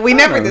 We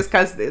never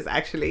discussed this,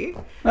 actually.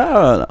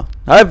 No.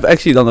 I've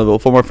actually done it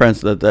for my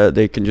friends that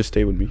they can just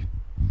stay with me.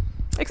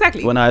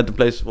 Exactly. When I had the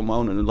place of my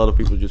own, and a lot of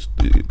people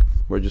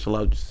were just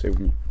allowed to stay with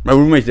me. My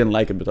roommates didn't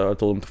like it, but I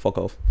told them to fuck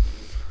off.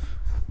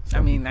 So.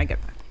 I mean, I get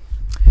that.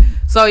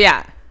 So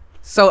yeah.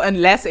 So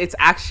unless it's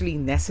actually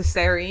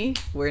necessary,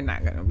 we're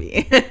not gonna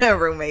be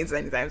roommates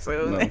anytime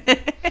soon. No.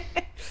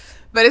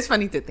 But it's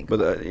funny to think. But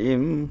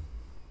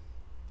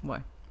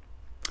what?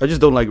 I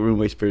just don't like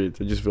roommate spirit.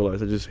 I just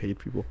realized I just hate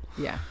people.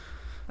 Yeah,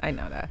 I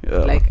know that.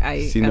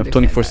 I see them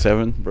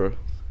 24/7, bro.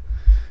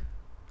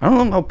 I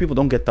don't know how people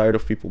don't get tired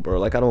of people, bro.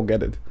 Like, I don't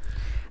get it.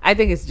 I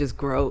think it's just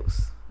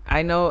gross.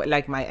 I know,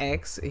 like, my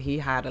ex, he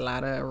had a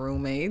lot of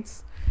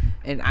roommates,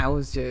 and I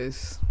was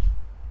just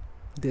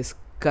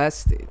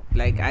disgusted.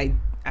 Like,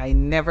 I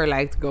never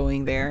liked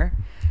going there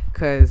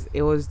because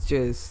it was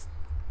just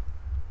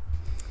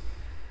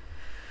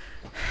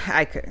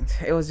I couldn't.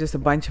 It was just a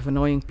bunch of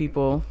annoying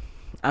people,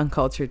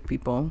 uncultured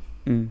people,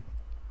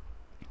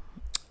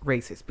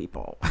 racist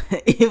people.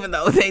 Even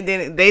though they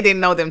didn't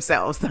know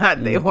themselves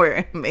that they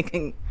were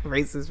making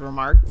racist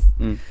remarks.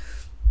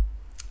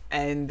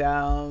 And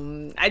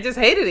I just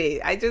hated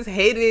it. I just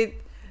hated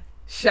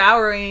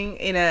showering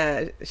in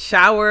a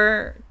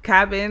shower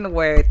cabin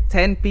where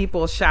 10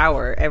 people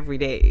shower every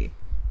day.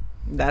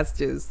 That's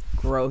just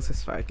gross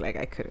as fuck. Like,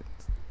 I couldn't.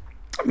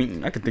 I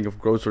mean, I can think of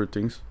grosser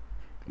things,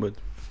 but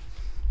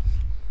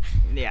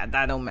yeah,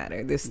 that don't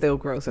matter. It's still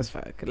gross as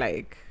fuck.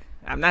 Like,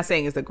 I'm not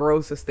saying it's the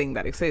grossest thing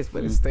that exists,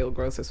 but it's still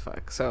gross as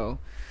fuck. So,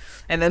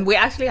 and then we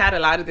actually had a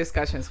lot of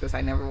discussions because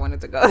I never wanted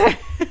to go there,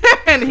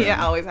 and he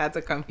always had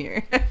to come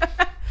here.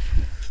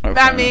 But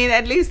I mean,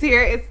 at least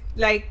here it's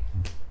like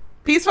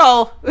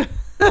peaceful.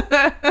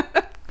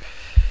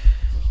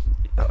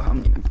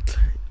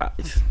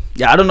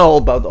 Yeah, I don't know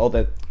about all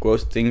that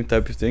gross thing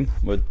type of thing,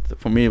 but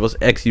for me it was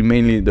actually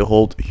mainly the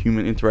whole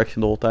human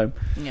interaction the whole time.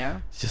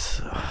 Yeah. It's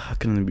just I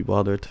couldn't be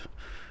bothered.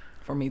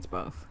 For me, it's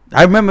both.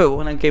 I remember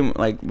when I came,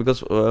 like,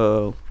 because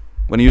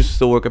when I used to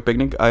still work at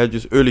Picnic, I had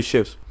just early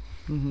shifts.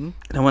 And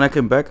then when I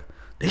came back,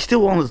 they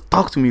still wanted to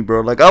talk to me, bro.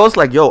 Like, I was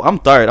like, yo, I'm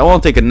tired. I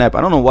want to take a nap. I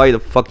don't know why the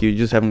fuck you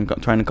just having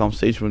trying to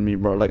conversation with me,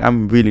 bro. Like,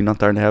 I'm really not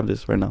tired to have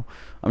this right now.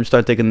 I'm just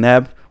trying to take a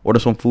nap, order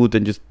some food,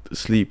 and just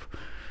sleep.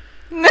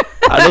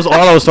 That's all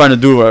I was trying to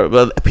do, right?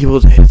 But people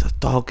was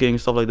talking,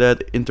 stuff like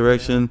that,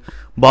 interaction,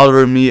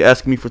 bothering me,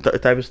 asking me for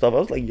type of stuff. I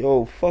was like,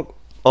 yo, fuck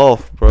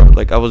off, bro.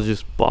 Like, I was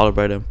just bothered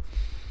by them.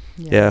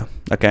 Yeah,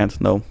 I can't.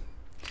 No,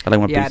 I like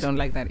my peace. I don't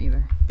like that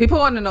either. People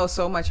want to know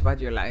so much about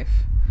your life.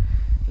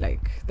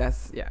 Like,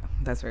 that's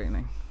very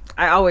nice.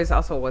 I always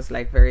also was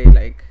like very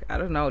like, I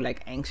don't know,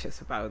 like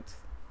anxious about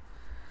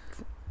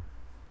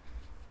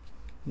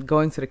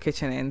going to the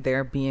kitchen and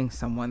there being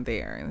someone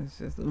there, and it's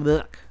just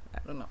look, I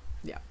don't know.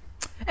 Yeah.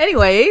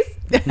 Anyways,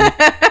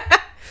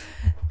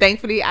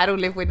 thankfully I don't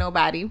live with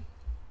nobody.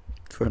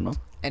 Fair enough.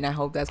 And I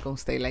hope that's gonna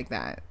stay like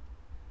that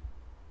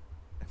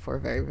for a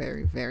very,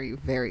 very, very,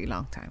 very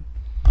long time.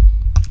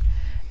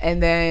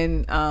 And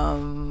then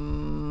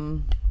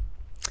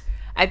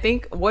I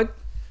think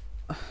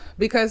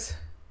because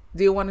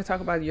do you want to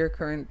talk about your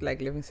current like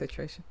living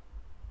situation?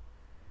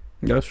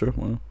 Yeah, sure.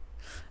 Well.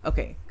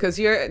 Okay, because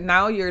you're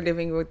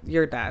living with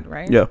your dad,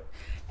 right? Yeah.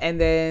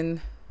 And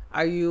then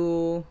are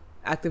you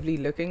actively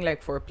looking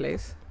like for a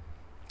place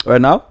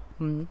right now?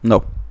 Mm-hmm.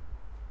 No.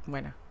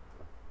 Why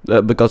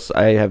not? Because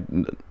I have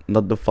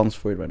not the funds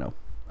for it right now.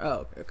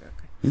 Oh, okay.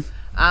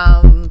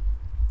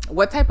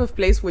 What type of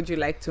place would you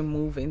like to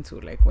move into,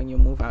 like when you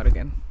move out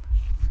again?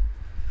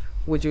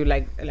 Would you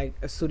like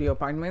a studio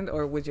apartment,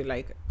 or would you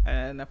like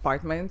an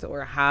apartment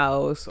or a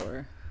house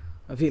or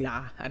a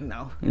villa? I don't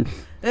know.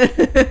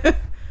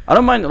 I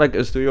don't mind like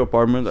a studio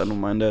apartment. I don't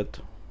mind that,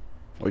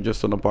 or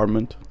just an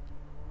apartment.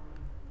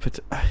 But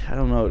I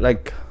don't know.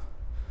 Like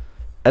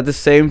at the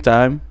same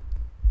time,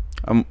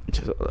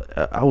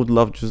 I would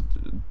love just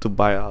to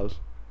buy a house.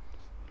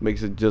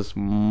 Makes it just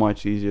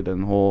much easier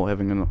than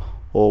having a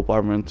whole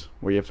apartment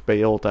where you have to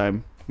pay all the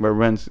time, where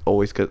rents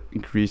always get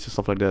increased and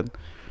stuff like that.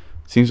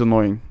 Seems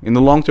annoying. In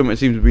the long term, it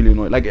seems really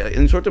annoying. Like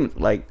in the short term,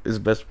 like it's the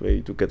best way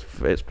to get the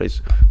first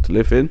place to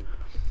live in.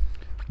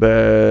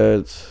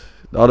 But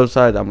the other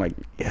side, I'm like,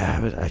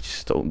 yeah, but I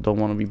just don't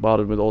want to be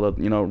bothered with all that,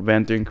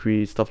 rent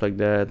increase, stuff like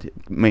that,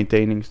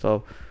 maintaining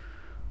stuff.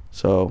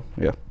 So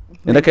yeah,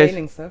 in that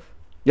case, stuff.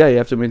 Yeah, you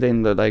have to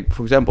maintain the, like,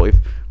 for example, if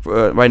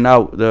right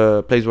now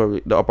the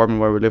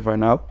apartment where we live right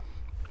now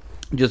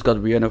just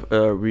got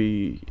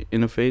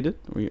renovated.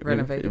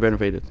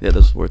 Yeah,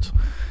 that's the words.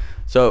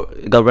 So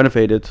it got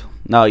renovated.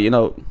 Now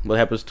what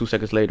happens 2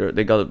 seconds later.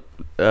 They got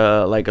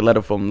like a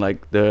letter from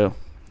like for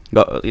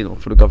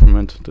the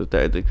government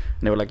and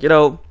they were like,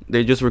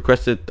 they just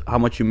requested how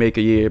much you make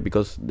a year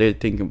because they're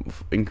thinking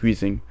of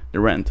increasing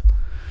the rent.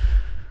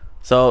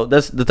 So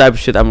that's the type of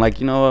shit I'm like,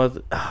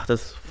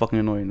 that's fucking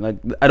annoying. Like,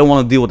 I don't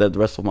want to deal with that the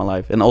rest of my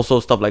life. And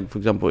also stuff like, for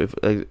example, if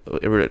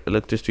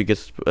electricity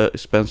gets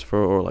expensive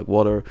or like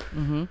water,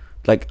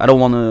 like I don't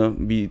want to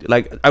be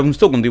like, I'm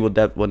still gonna deal with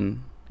that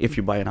if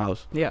you buy a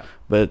house. Yeah.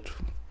 But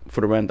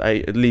for the rent, I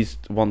at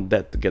least want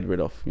that to get rid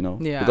of,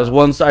 Yeah. Because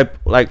once I,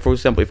 like, for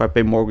example, if I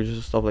pay mortgages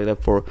and stuff like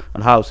that for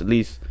a house, at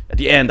least at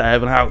the end I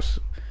have a house.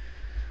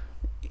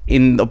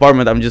 In the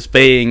apartment, I'm just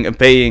paying and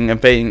paying and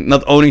paying,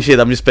 not owning shit.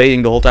 I'm just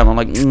paying the whole time. I'm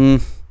like,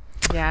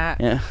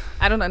 yeah.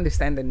 I don't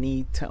understand the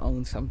need to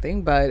own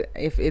something, but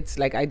if it's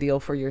like ideal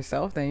for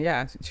yourself, then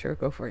yeah, sure,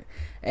 go for it.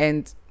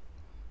 And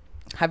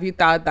have you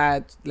thought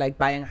that like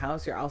buying a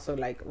house, you're also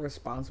like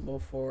responsible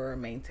for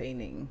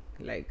maintaining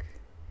like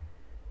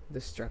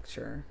the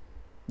structure?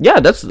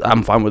 Yeah,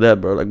 I'm fine with that,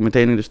 bro. Like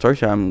maintaining the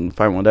structure, I'm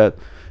fine with that.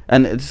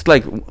 And it's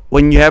like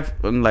when you have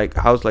like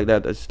a house like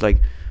that, it's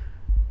like.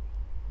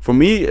 For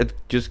me, it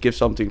just gives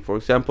something. For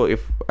example,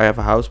 if I have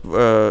a house,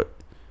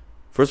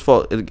 first of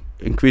all, it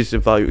increases in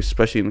value,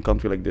 especially in a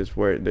country like this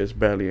where there's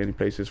barely any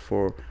places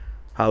for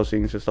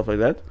housings and stuff like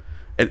that.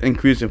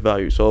 increase in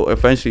value. So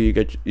eventually you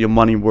get your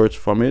money worth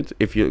from it.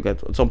 If you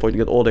get at some point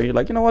you get older, you're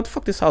like, you know what,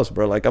 fuck this house,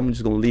 bro. Like I'm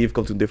just gonna leave,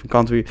 go to a different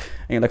country,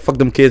 and you're like, fuck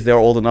them kids, they're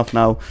old enough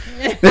now.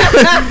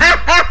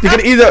 You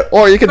can either,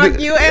 or you can fuck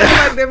you and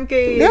fuck them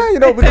kids. Yeah, you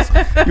know, because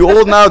you're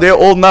old now,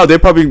 they're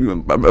probably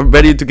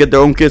ready to get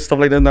their own kids, stuff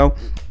like that now.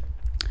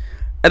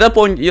 At that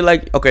point, you're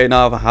like, okay, now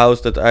I have a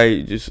house that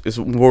I just is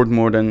worth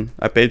more than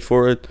I paid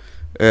for it.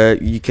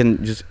 You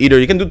can just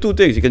you can do two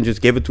things. You can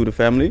just give it to the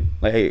family,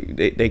 like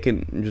hey, they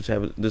can just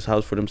have this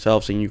house for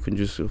themselves, and you can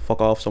just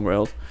fuck off somewhere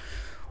else.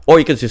 Or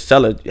you can just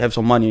sell it, have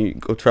some money,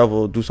 go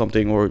travel, do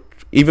something, or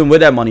even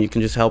with that money, you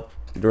can just help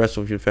the rest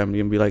of your family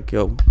and be like,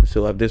 yo, I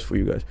still have this for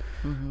you guys.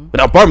 With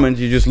apartments,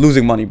 you're just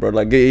losing money, bro.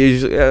 Like we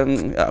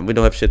don't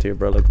have shit here,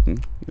 bro. Like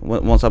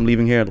once I'm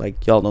leaving here,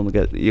 like y'all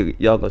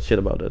got shit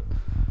about it.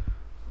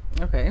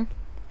 Okay.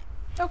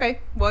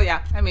 Well,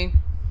 yeah. I mean,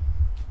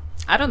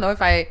 I don't know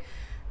if I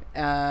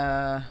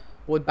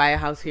would buy a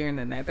house here in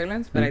the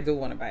Netherlands, but I do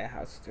want to buy a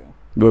house too.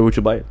 Where would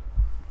you buy it?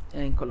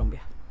 In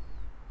Colombia.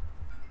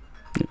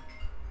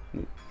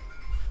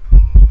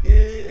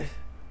 Yeah.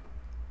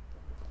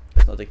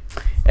 That's nothing.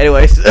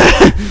 Anyways.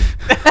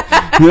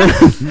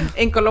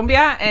 In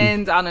Colombia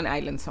and on an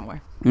island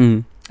somewhere.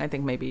 I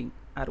think maybe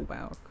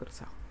Aruba or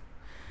Curaçao.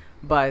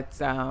 But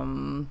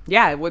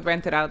yeah, I would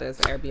rent it out as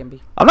Airbnb.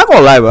 I'm not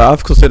gonna lie, but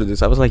I've considered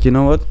this. I was like, you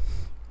know what? It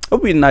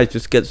would be nice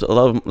just get a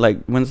lot of, like,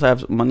 once I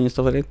have money and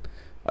stuff like that.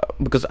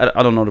 Because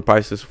I don't know the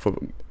prices for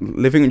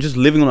living on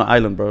an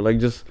island, bro. Like,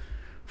 just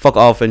fuck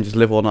off and just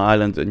live on an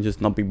island and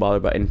just not be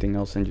bothered by anything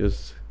else and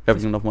just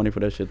having enough money for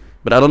that shit.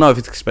 But I don't know if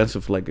it's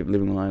expensive, like,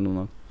 living on an island or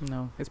not.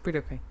 No, it's pretty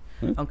okay.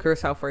 On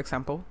Curaçao, for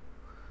example,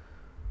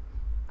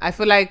 I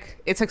feel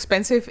like it's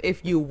expensive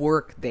if you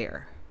work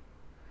there.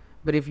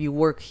 But if you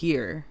work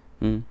here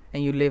and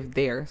you live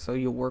there, so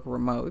you work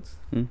remote,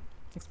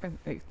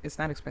 it's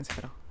not expensive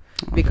at all.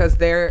 Because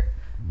their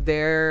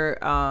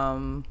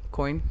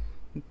coin,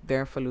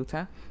 their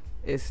valuta,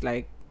 is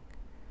like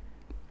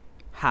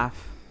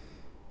half.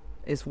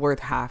 It's worth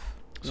half.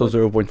 So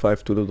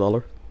 0.5 to the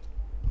dollar?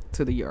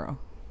 To the euro.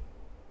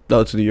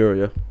 No, to the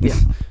euro, yeah.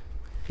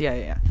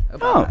 Yeah.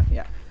 About that,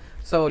 yeah.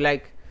 So,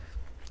 like,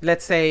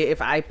 let's say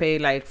if I pay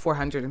like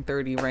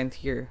 430 rent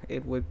here,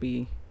 it would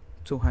be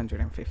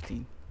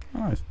 215.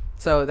 Nice.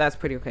 So that's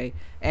pretty okay.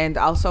 And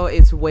also,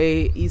 it's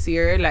way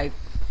easier, like,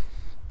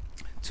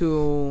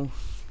 to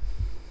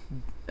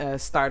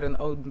start an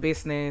own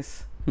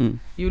business.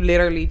 You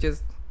literally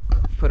just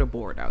put a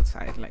board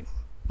outside, like,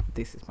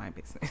 this is my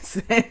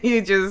business. And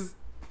you just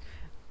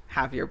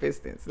have your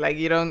business. Like,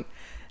 you don't,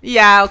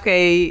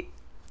 okay.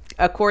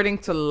 According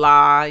to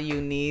law, you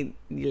need,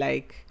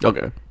 like,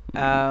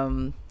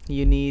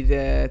 you need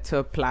to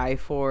apply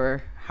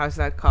for, how's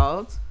that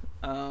called?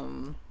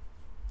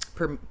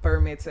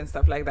 Permits and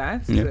stuff like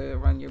that to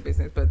run your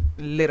business, but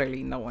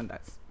literally no one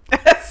does.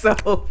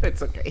 So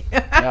it's okay.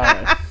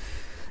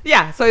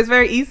 Yeah, so it's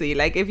very easy.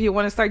 Like, if you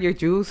want to start your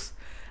juice,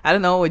 I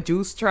don't know, a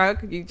juice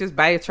truck, you just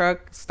buy a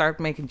truck, start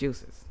making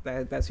juices.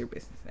 That's your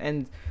business.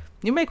 And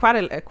you make quite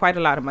a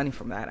lot of money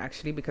from that,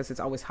 actually, because it's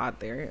always hot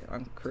there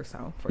on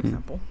Curaçao, for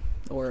example,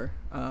 or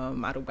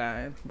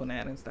Aruba,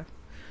 Bonaire and stuff.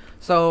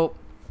 So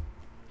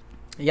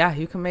yeah,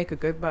 you can make a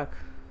good buck,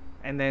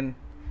 and then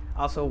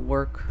also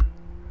work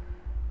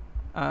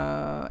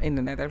in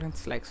the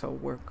Netherlands, like, so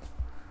work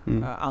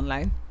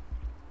online.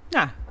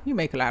 Yeah, you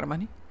make a lot of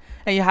money,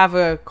 and you have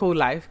a cool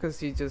life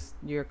because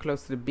you're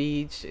close to the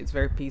beach. It's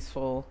very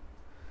peaceful,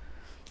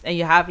 and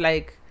you have,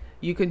 like,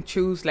 you can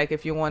choose, like,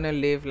 if you want to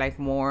live, like,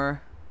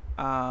 more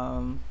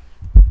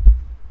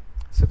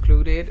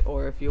secluded,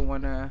 or if you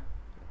want to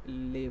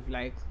live,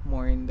 like,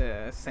 more in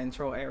the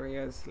central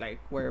areas, like,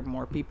 where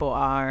more people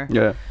are.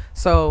 Yeah.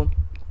 So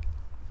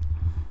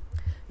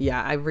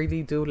yeah, I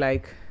really do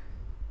like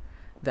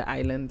the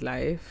island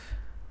life.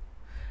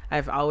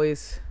 I've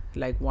always,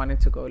 like, wanted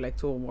to go, like,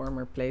 to a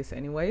warmer place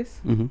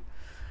anyways.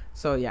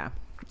 So yeah.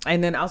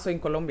 And then also in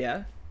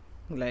Colombia,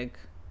 like,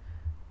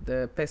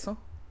 the peso,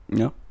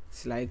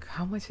 it's like,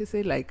 how much is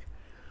it? Like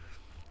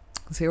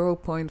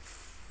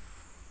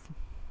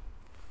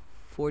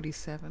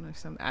 0.47 or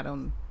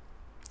something.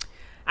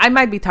 I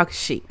might be talking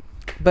shit,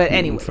 but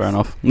anyway, fair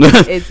enough.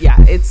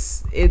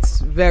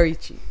 it's very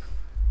cheap,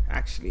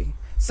 actually.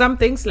 Some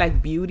things,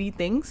 like beauty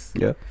things,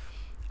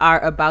 are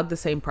about the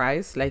same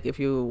price. Like, if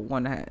you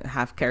want to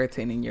have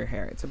keratin in your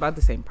hair, it's about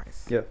the same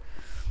price.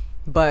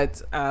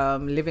 But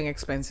living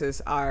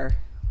expenses are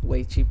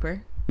way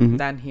cheaper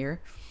than here.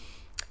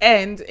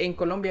 And in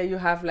Colombia, you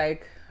have,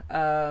 like,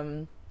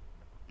 a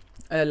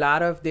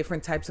lot of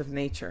different types of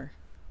nature.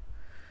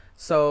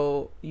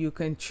 So you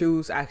can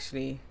choose,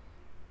 actually,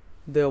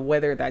 the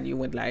weather that you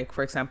would like.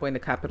 For example, in the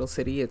capital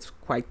city, it's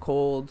quite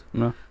cold.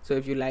 So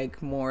if you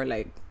like more,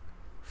 like,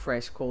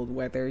 fresh, cold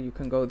weather, you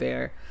can go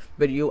there.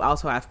 But you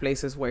also have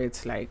places where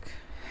it's, like,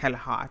 hella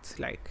hot.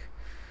 Like,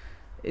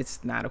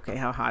 it's not okay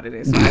how hot it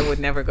is. So I would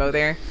never go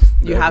there.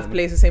 You have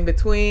places in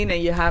between,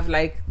 and you have,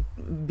 like,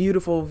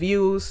 beautiful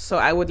views. So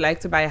I would like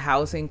to buy a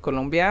house in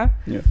Colombia.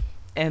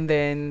 And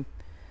then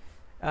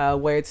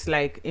where it's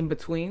like in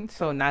between,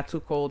 so not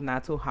too cold,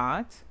 not too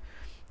hot,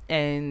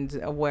 and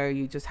where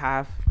you just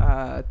have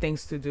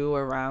things to do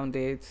around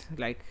it,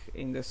 like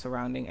in the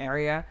surrounding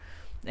area,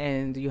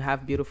 and you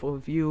have beautiful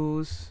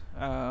views,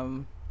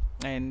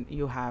 and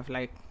you have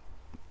like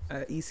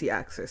easy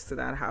access to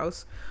that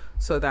house,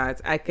 so that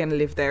I can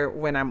live there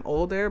when I'm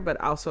older, but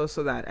also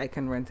so that I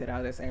can rent it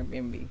out as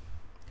Airbnb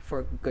for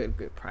a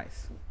good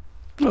price.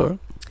 Oh.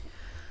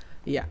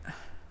 Yeah.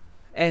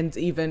 And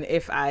even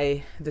if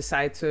I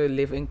decide to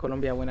live in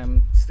Colombia when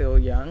I'm still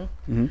young,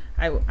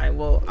 I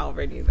will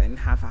already then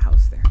have a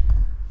house there.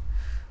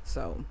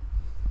 So,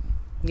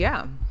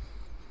 yeah,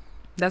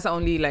 that's the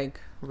only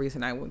like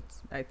reason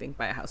I think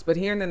buy a house. But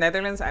here in the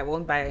Netherlands, I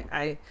won't buy.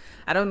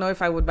 I don't know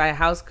if I would buy a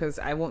house because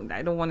I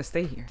don't want to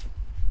stay here.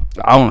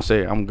 I want to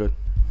say I'm good.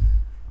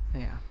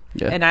 Yeah.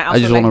 And I also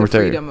just like the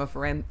retire. freedom of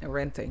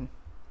renting.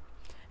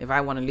 If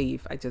I want to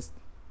leave, I just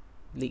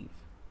leave.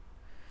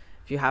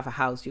 If you have a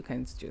house, you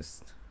can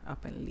just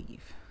up and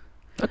leave.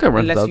 I can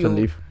rent it out and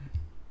leave.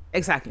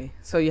 Exactly.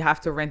 So you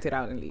have to rent it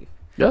out and leave.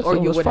 Yeah, or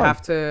so you would fine.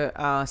 have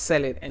to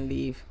sell it and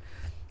leave.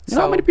 You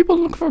know how many people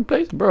look for a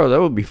place? Bro,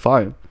 that would be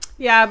fine.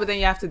 Yeah, but then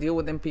you have to deal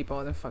with them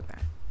people. Then fuck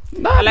that.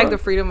 Nah, I like the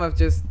freedom of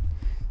just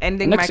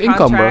ending my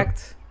income,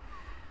 contract.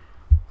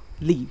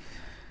 Leave.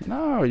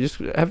 No, just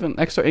have an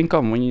extra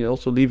income when you're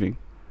also leaving.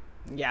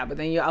 Yeah, but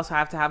then you also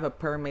have to have a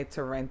permit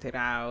to rent it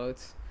out.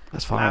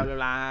 That's fine. Blah, blah,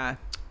 blah.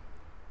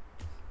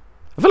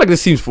 I feel like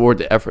this seems worth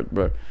the effort,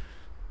 bro.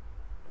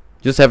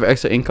 Just have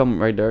extra income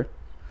right there.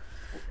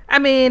 I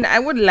mean, I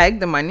would like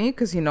the money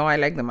because, I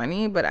like the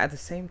money. But at the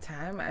same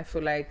time, I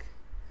feel like...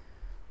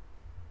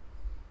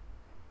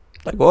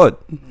 Like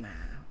what? Nah.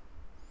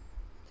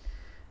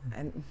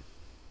 And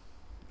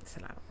it's a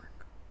lot of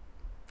work.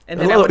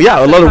 And a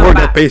lot of work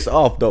that pays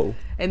off, though.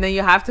 And then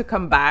you have to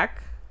come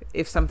back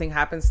if something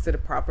happens to the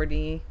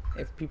property.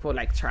 If people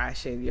like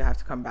trash it, you have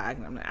to come back.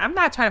 And I'm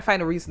not trying to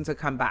find a reason to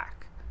come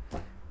back.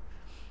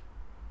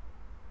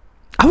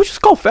 I would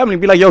just call family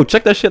and be like, yo,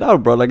 check that shit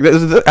out, bro. Like,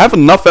 I have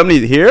enough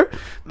family here.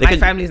 My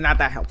family is not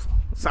that helpful.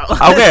 So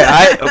okay,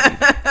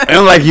 I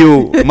don't like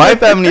you. My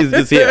family is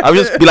just here. I would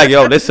just be like,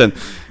 yo, listen.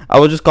 I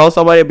would just call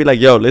somebody and be like,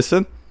 yo,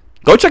 listen.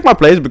 Go check my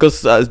place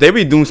because they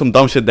be doing some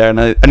dumb shit there. And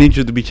I need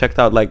you to be checked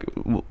out. Like,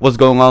 what's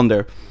going on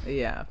there?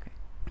 Yeah, okay.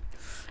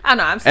 I don't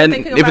know. I'm still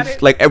thinking about it. And if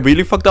it's like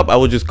really fucked up, I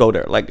would just go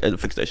there like and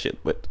fix that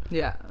shit. But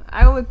yeah,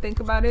 I would think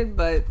about it.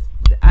 But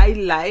I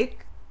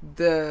like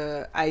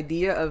the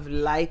idea of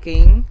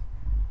liking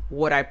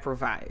what I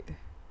provide.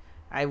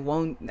 I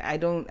don't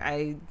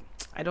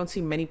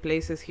see many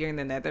places here in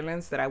the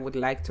Netherlands that I would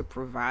like to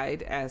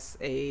provide as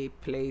a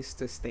place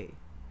to stay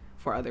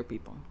for other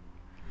people.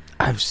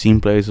 I've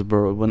seen places,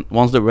 bro.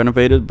 Once they're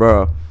renovated,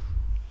 bro,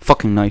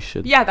 fucking nice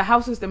shit. Yeah, the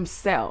houses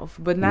themselves,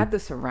 but not the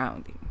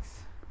surroundings.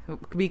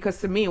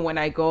 Because to me, when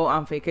I go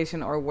on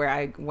vacation or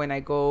when I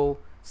go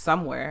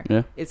somewhere,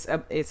 it's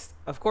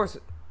of course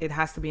it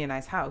has to be a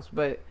nice house,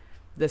 but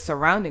the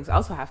surroundings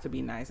also have to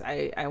be nice.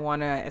 I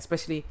want to,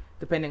 especially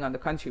depending on the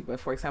country, but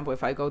for example,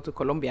 if I go to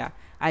Colombia,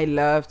 I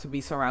love to be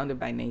surrounded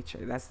by nature.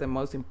 That's the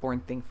most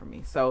important thing for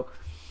me. So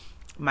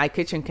my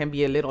kitchen can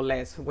be a little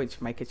less,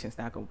 which my kitchen's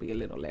not going to be a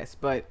little less,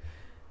 but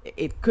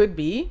it could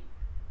be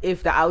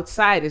if the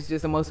outside is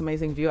just the most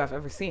amazing view I've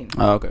ever seen.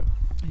 Oh, okay.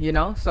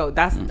 So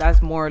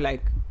that's more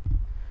like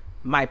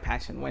my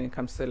passion when it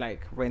comes to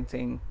like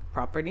renting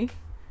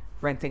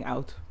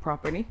out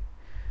property.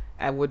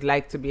 I would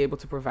like to be able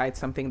to provide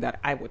something that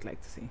I would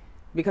like to see,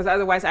 because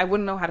otherwise I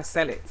wouldn't know how to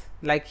sell it.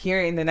 Like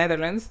here in the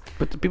Netherlands.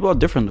 But the people are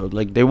different though.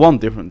 Like they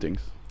want different things.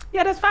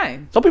 Yeah, that's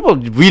fine. Some people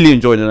really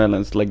enjoy the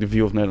Netherlands, like the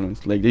view of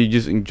Netherlands. Like they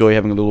just enjoy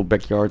having a little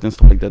backyard and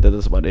stuff like that.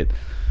 That's about it.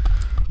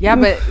 Yeah,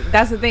 but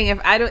that's the thing. If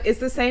I don't, it's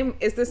the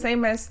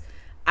same as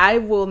I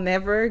will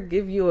never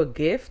give you a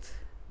gift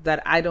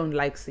that I don't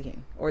like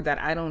seeing or that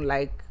I don't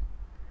like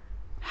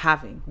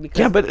having. Because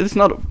yeah, but it's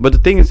not. But the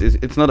thing is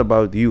it's not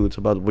about you. It's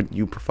about what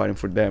you providing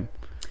for them.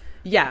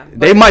 Yeah,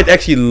 they might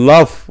actually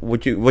love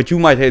what you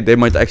might hate. They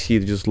might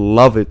actually just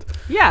love it.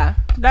 Yeah,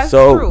 that's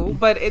true.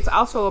 But it's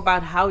also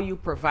about how you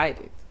provide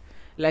it.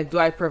 Like, do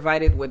I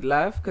provide it with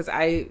love? Because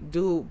I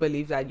do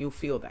believe that you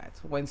feel that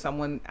when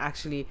someone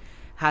actually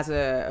has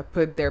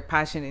put their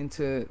passion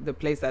into the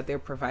place that they're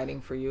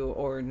providing for you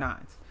or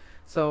not.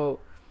 So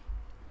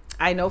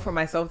I know for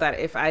myself that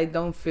if I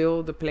don't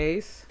feel the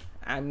place,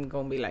 I'm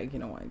gonna be like,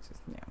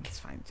 it's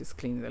fine, just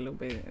clean it a little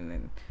bit, and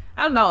then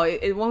I don't know,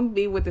 it won't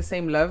be with the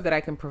same love that I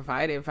can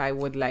provide if I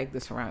would like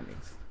the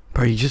surroundings.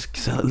 Bro, you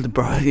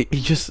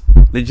just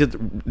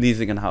legit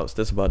leasing a house.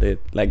 That's about it.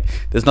 Like,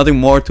 there's nothing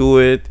more to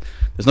it.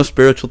 There's no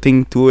spiritual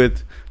thing to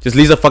it. Just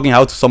lease a fucking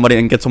house to somebody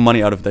and get some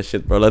money out of that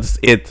shit, bro. That's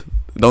it.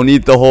 Don't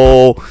need the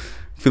whole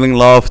feeling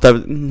love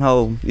type.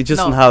 No, it's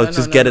just a house.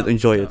 Just get it,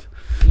 enjoy it.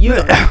 You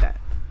don't like that.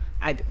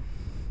 I do.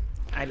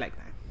 I like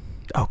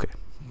that. Okay.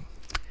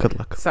 Good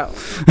luck. So.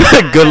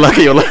 Good luck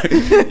in your life.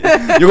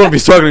 You're gonna be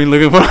struggling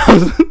looking for a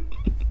house.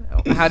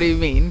 How do you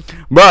mean?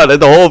 Bro, that's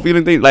the whole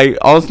feeling thing. Like,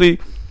 honestly,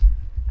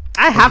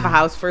 I have a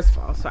house, first of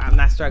all, so I'm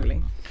not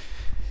struggling.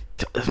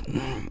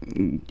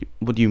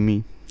 What do you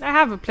mean? I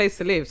have a place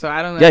to live, so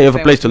I don't know. Yeah, you have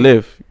a place to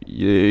live.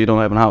 You don't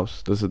have a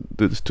house.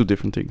 There's two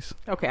different things.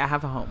 Okay, I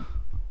have a home.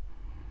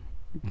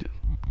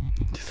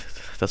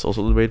 That's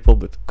also debatable,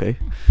 but okay.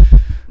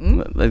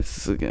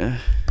 It's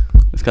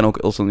kind of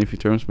also in iffy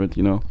terms, but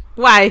you know.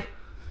 Why?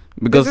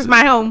 Because this is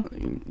my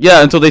home.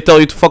 Yeah, until they tell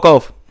you to fuck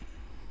off.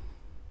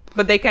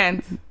 But they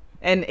can't.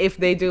 And if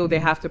they do, they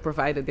have to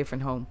provide a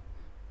different home.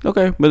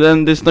 Okay, but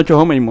then this is not your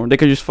home anymore. They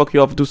can just fuck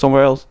you off and do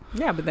somewhere else.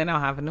 Yeah, but then I'll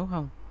have a new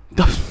home.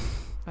 Well,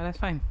 that's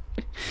fine.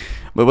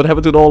 But what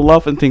happened to the whole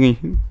love and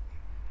thingy?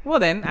 Well,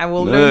 then I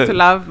will learn to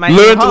love my new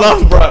home. Learn to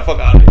love, bro. Fuck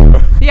out of here,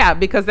 bro. Yeah,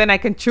 because then I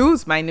can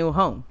choose my new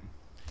home.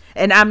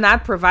 And I'm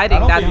not providing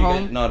that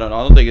home. No, I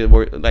don't think it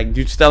works. Like,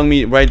 you just telling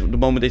me right the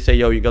moment they say,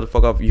 yo, you gotta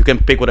fuck off, you can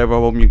pick whatever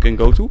home you can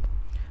go to?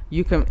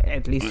 You can,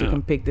 at least you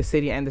can pick the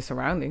city and the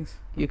surroundings.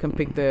 You can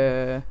pick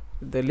the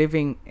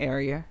living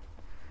area.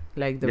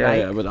 Like the right.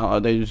 Yeah,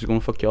 but they just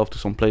gonna fuck you off to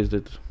some place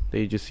that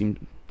they just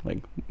seem like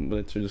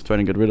they're just trying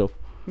to get rid of.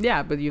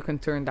 Yeah, but you can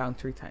turn down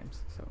 3 times.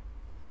 So.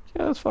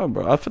 Yeah, that's fine,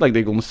 bro. I feel like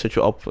they're gonna set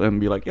you up and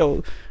be like, yo,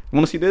 you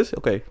wanna see this?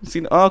 Okay.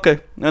 See? Oh,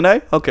 okay. And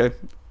okay.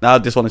 Now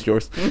this one is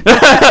yours.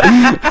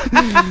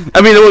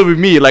 I mean, it would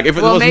be me. Like, if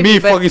it was me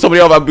fucking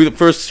somebody up, I'd be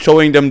first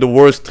showing them the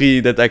worst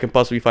 3 that I can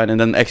possibly find, and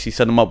then actually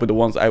set them up with the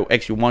ones I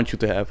actually want you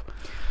to have.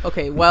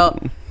 Okay, well,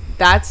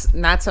 that's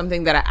not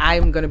something that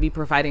I'm gonna be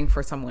providing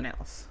for someone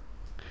else.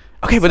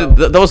 Okay, so.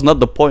 But that was not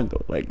the point,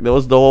 though. Like, that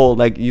was the whole,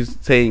 like, you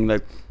saying,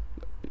 like,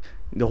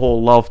 the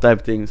whole love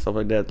type thing, stuff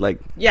like that. Like,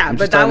 yeah,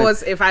 but that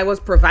was if I was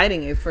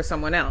providing it for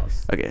someone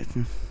else. Okay.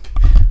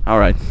 All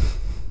right.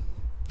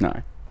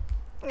 Nah.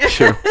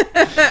 Sure.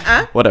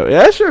 Whatever.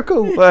 Yeah, sure,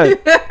 cool. Right.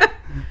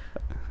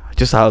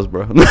 Just a house,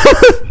 bro.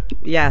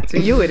 Yeah, to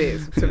you it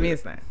is. To me,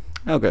 it's not.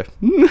 Okay.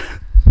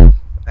 All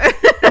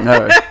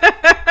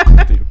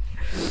right.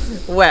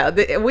 Well,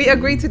 we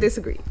agree to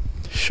disagree.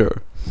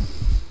 Sure.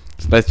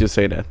 So let's just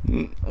say that.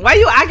 Why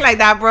you act like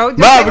that, bro?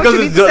 Just say because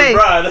it's just,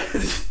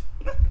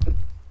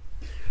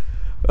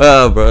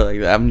 bro. Bro,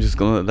 like, I'm just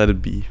gonna let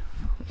it be.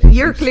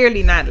 You're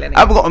clearly not letting.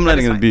 I'm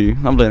letting it be.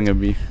 I'm letting it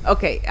be.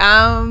 Okay.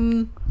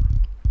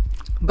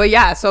 But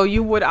yeah, so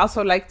you would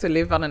also like to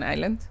live on an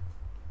island?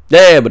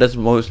 Yeah, but that's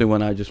mostly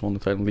when I just want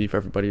to try to leave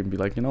everybody and be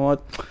like, you know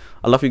what,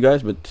 I love you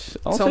guys, but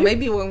so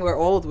maybe when we're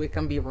old, we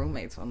can be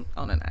roommates on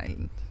an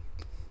island.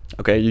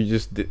 Okay, you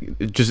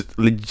just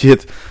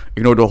legit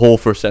ignore the whole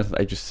first sentence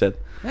I just said.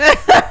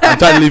 I'm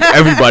trying to leave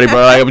everybody,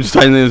 bro. Like, I'm just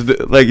trying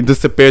to like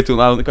disappear to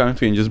an island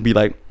country and just be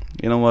like,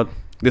 you know what,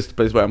 this is the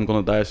place where I'm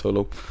gonna die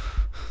solo.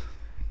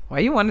 Why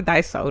you want to die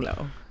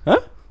solo?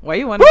 Huh? Why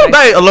you want to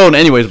die alone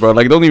anyways, bro?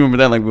 Like, don't even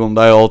pretend like we're gonna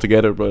die all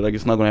together, bro. Like,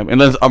 it's not gonna happen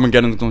unless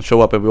Armageddon's gonna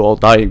show up and we're all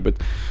dying. But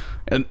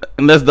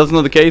unless that's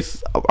not the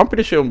case, I'm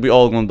pretty sure we're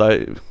all gonna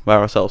die by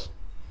ourselves.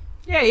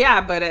 Yeah,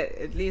 but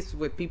at least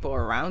with people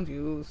around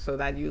you, so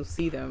that you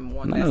see them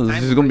one last time.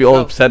 This is gonna be all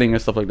upsetting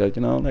and stuff like that,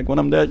 you know. Like, when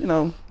I'm dead, you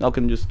know, y'all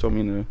can just throw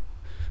me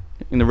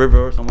in the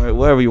river or somewhere,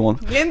 wherever you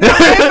want. In the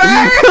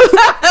river.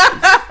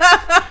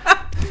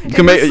 You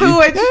can make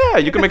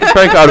you can make a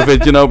prank out of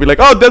it, you know. Be like,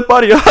 oh, dead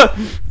body, and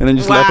then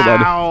just laugh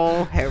about it.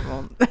 Wow,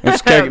 heaven. And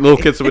scare little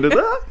kids with it.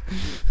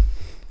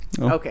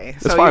 No, okay,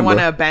 so you want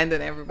to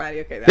abandon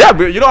everybody? Okay. Yeah,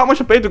 but you know how much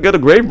I paid to get a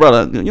grave,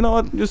 brother. You know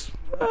what? Just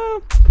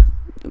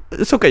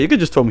it's okay. You can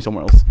just throw me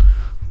somewhere else.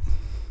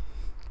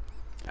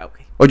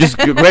 Okay. Or just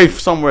grave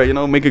somewhere. You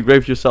know, make a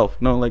grave yourself.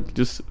 You know, like,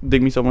 just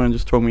dig me somewhere and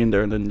just throw me in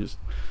there, and then just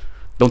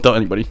don't tell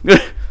anybody.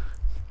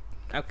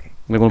 Okay.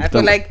 I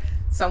feel like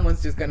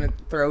someone's just gonna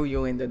throw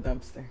you in the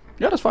dumpster.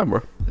 Yeah, that's fine,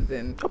 bro.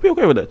 Then I'll be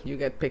okay with that. You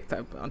get picked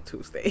up on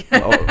Tuesday.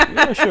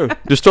 Yeah, sure.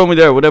 Just throw me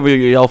there, whatever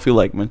y'all feel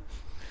like, man.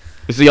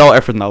 It's y'all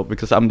effort now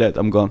because I'm dead.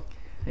 I'm gone.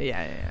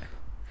 Yeah.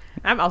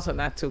 I'm also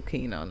not too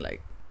keen on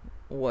like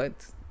what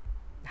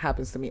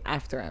happens to me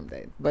after I'm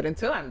dead. But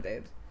until I'm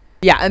dead,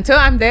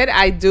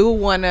 I do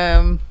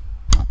wanna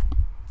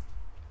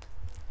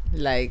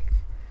like,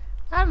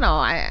 I don't know.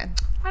 I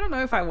don't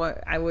know if I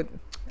would.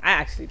 I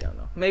actually don't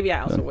know. Maybe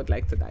I also would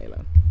like to die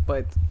alone,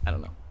 but I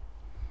don't know.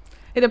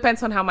 It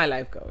depends on how my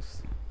life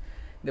goes.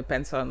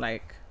 Depends on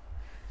like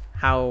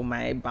how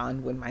my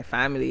bond with my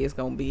family is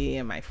gonna be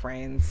and my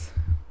friends.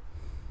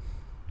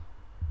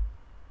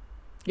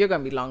 You're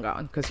gonna be long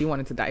gone because you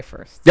wanted to die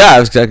first. Yeah,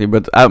 exactly.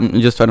 But I'm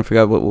just trying to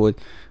figure out what would,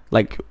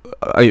 like,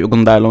 are you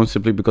gonna die alone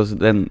simply because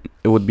then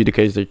it would be the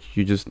case that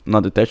you're just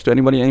not attached to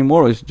anybody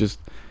anymore, or is it just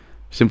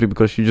simply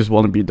because you just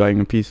want to be dying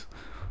in peace?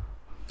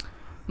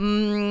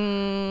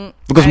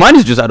 Because mine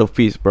is just out of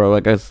peace, bro.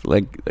 Like,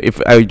 if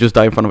I just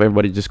die in front of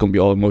everybody, it's just gonna be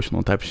all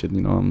emotional type of shit.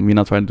 You know, we're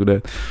not trying to do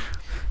that.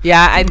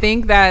 Yeah, I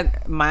think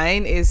that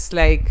mine is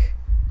like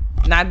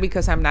not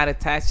because I'm not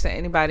attached to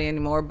anybody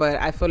anymore, but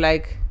I feel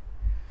like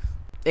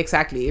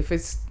exactly if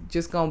it's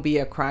just gonna be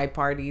a cry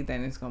party,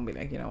 then it's gonna be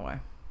like, you know what,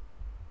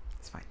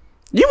 it's fine.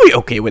 You be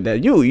okay with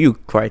that? You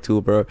cry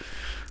too, bro?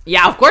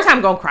 Yeah, of course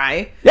I'm gonna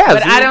cry. Yeah,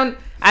 but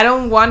I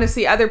don't want to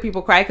see other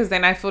people cry because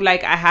then I feel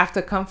like I have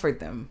to comfort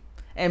them.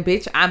 And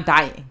bitch, I'm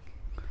dying.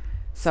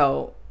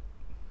 So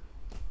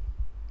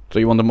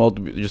you want them all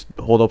to just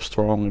hold up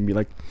strong and be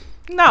like,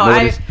 No,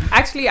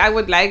 I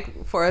would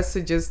like for us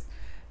to just,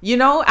 you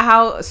know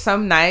how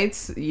some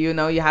nights, you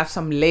know, you have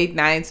some late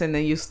nights and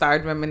then you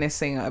start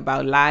reminiscing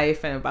about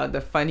life and about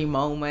the funny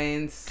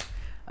moments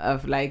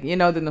of like, you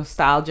know, the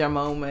nostalgia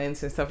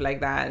moments and stuff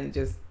like that, and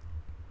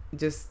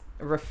just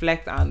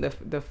reflect on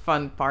the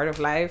fun part of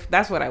life.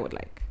 That's what I would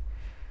like.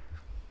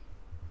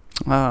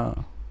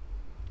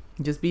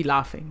 Just be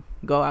laughing.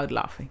 Go out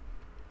laughing.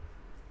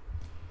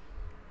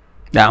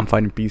 Yeah, I'm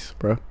finding peace,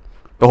 bro.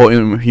 The whole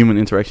human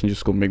interaction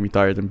just gonna make me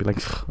tired and be like,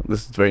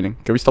 this is draining.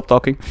 Can we stop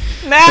talking?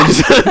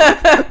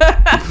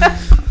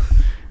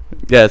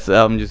 Yes,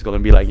 I'm just gonna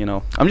be like, you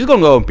know, I'm just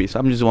gonna go in peace.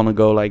 I'm just wanna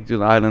go like to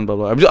the island, blah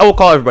blah. I will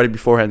call everybody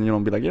beforehand, you know,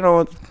 be like, you know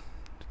what,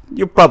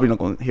 you're probably not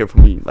gonna hear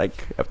from me like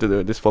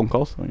after this phone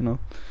call, so, you know,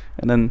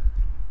 and then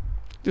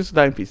just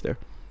die in peace there.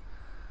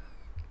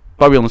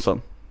 Probably on the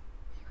sun,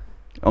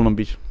 on the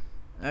beach.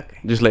 Okay.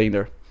 Just laying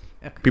there.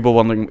 Okay. People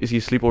wondering, is he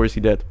asleep or is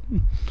he dead?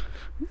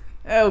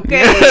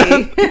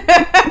 Okay.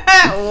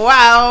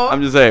 Wow.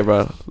 I'm just saying,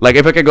 bro. Like,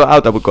 if I can go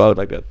out, I would go out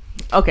like that.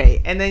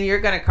 Okay, and then you're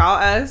gonna call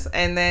us,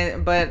 and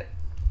then, but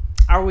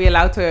are we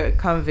allowed to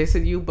come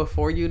visit you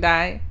before you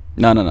die?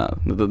 No.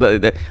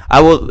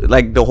 I will,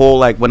 like, the whole,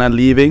 like, when I'm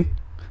leaving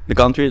the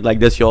country, like,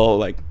 that's y'all,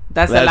 like,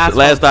 that's the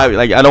last time.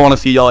 Like, I don't want to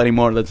see y'all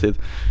anymore. That's it.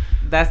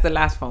 That's the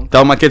last phone call.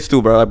 Tell my kids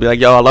too, bro. I'll be like,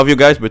 yo, I love you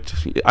guys, but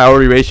I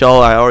already raised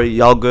y'all.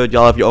 Y'all good.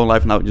 Y'all have your own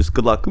life now. Just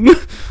good luck.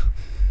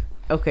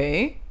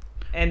 Okay.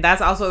 And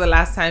that's also the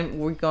last time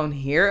we're going to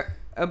hear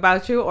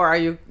about you? Or are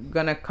you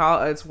going to call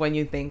us when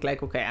you think,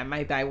 like, okay, I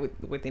might die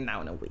within now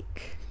and a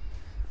week?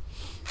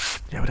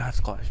 Yeah, but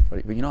that's college,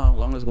 buddy. But you know how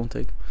long it's going to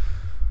take?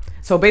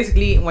 So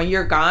basically, when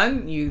you're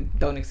gone, you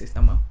don't exist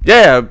no more.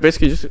 Yeah,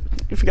 basically, just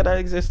you forget I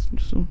exist.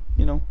 Just,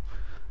 you know.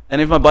 And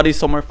if my body's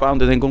somewhere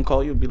found, then gonna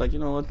call you and be like, you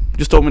know what?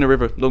 Just throw him in the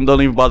river. Don't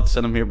even bother to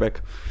send him here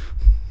back.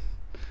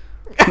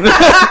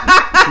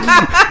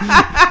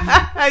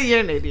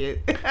 You're an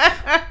idiot.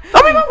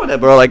 I'll be wrong with that,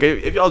 bro. Like,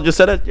 if y'all just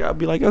said it, yeah, I'll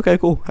be like, okay,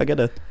 cool. I get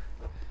it.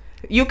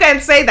 You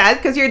can't say that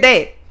because you're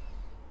dead.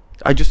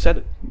 I just said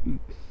it.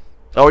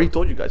 I already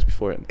told you guys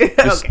beforehand.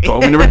 Just Okay.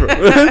 throw him in the river.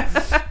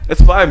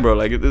 It's fine, bro.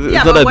 Like, it's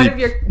yeah, not but that what deep. if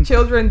your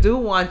children do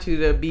want you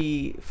to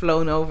be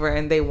flown over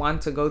and they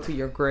want to go to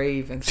your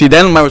grave and See,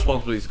 stuff? then my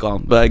responsibility is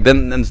gone. But like,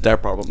 then it's their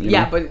problem. You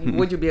know? But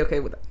would you be okay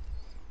with that?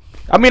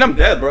 I mean, I'm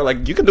dead, bro.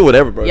 Like, you can do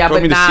whatever, bro. Yeah, Throw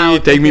but me to now, sea,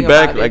 take me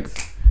back. Like,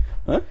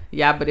 huh?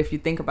 Yeah, but if you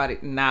think about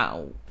it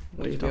now,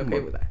 would you be okay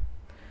with that?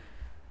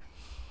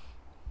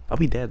 I'll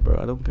be dead,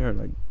 bro. I don't care.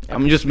 Like, okay.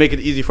 I'm just making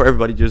it easy for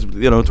everybody. Just,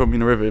 you know, throw me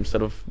in the river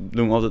instead of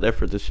doing all that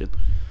effort and shit.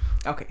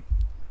 Okay.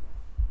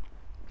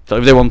 So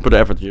if they want to put the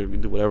effort, you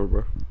do whatever,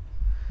 bro.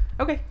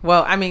 Okay.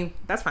 Well, I mean,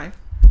 that's fine.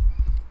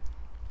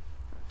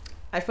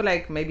 I feel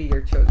like maybe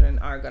your children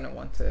are gonna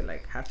want to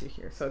like have you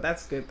here, so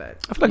that's good. That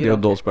I feel like they're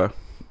adults, bro.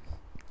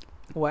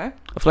 What?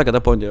 I feel like at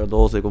that point they're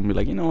adults. They're gonna be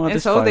like, you know what?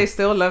 And so fine. They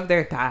still love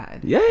their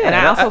dad. Yeah. And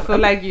I also feel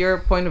like your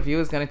point of view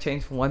is gonna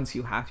change once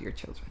you have your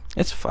children.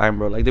 It's fine,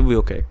 bro. Like, they'll be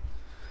okay.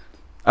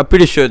 I'm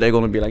pretty sure they're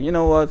gonna be like, you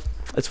know what?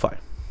 It's fine.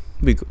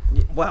 Be good.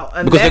 Well,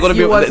 unless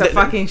you was a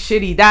fucking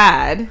shitty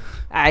dad,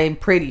 I'm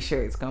pretty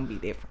sure it's gonna be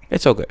different.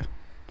 It's okay.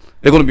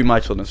 They're gonna be my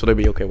children, so they'll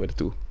be okay with it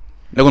too.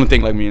 They're gonna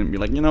think like me and be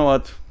like, you know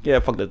what? Yeah,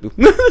 fuck that dude.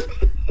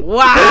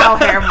 Wow,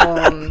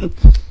 Herman.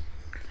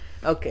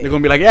 Okay. They're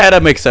gonna be like, yeah,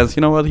 that makes sense.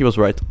 You know what? He was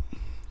right.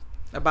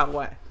 About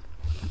what?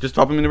 Just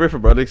drop him in the river,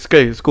 bro. It's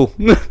okay. It's cool.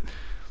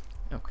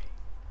 Okay.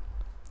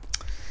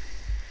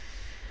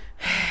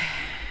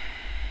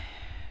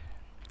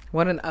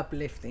 What an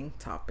uplifting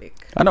topic.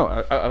 I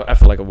know. I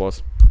feel like it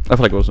was. I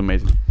feel like it was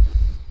amazing.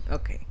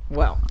 Okay.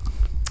 Well.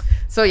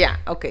 So yeah.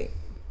 Okay.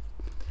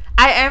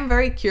 I am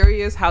very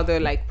curious how the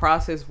like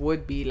process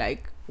would be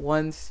like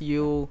once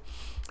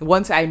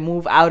I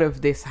move out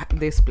of this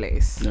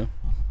place. Yeah.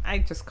 I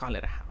just call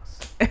it a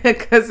house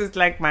because it's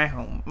like my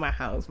home, my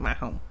house, my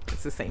home.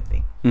 It's the same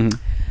thing.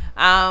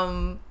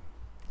 Mm-hmm.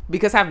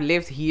 Because I've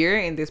lived here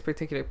in this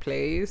particular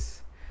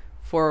place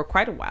for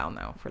quite a while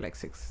now, for like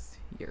 6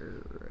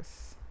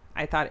 years.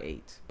 I thought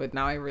 8, but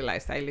now I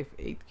realized I live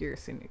 8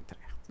 years in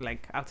Utrecht,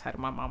 like outside of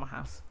my mama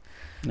house.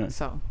 Yeah.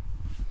 So,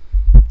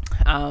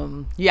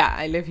 yeah,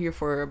 I live here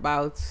for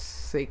about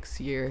 6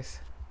 years,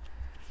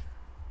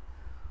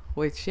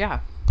 which,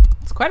 yeah,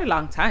 it's quite a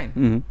long time.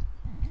 Mm-hmm.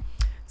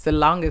 It's the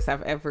longest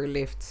I've ever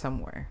lived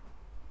somewhere.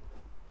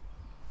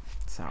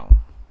 So,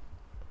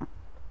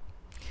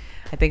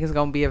 I think it's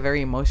going to be a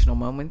very emotional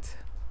moment.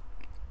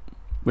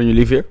 When you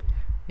leave here?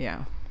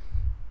 Yeah.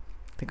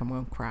 I think I'm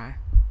going to cry.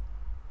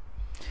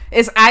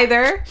 It's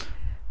either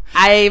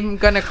I'm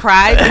going to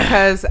cry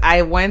because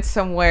I went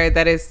somewhere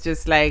that is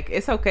just like,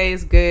 it's okay,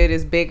 it's good,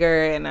 it's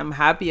bigger, and I'm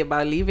happy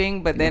about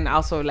leaving, but then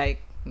also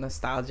like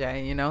nostalgia,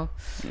 you know?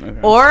 Okay.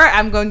 Or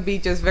I'm going to be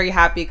just very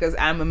happy because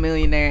I'm a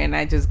millionaire and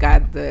I just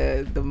got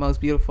the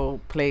most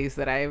beautiful place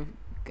that I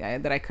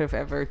could have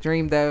ever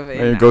dreamed of. And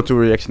your go-to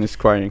reaction is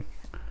crying.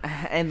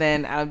 And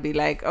then I'll be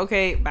like,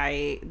 okay,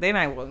 bye. Then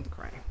I won't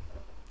cry.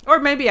 Or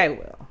maybe I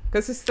will.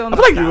 Because it's still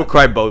nostalgia. I feel like you will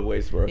cry both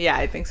ways, bro. Yeah,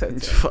 I think so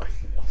too.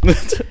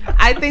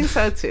 I think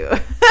so too.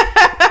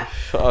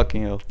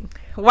 Fucking hell.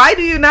 Why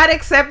do you not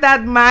accept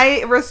that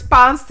my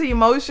response to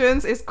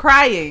emotions is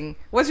crying?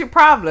 What's your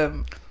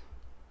problem?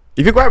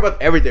 If you cry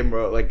about everything,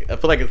 bro, like I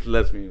feel like it's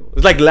less meaningful.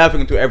 It's like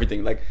laughing to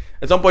everything. Like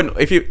at some point,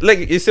 if you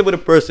like, you sit with a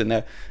person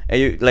and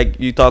you like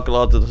you talk a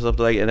lot and stuff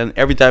like, and then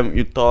every time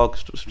you talk,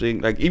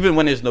 like even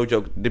when there's no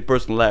joke, the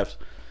person laughs.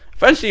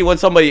 Eventually, when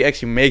somebody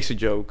actually makes a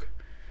joke,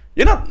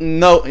 you're not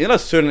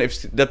certain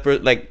if that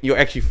person like you're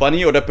actually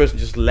funny or that person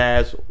just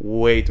laughs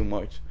way too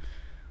much.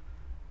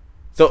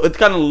 So it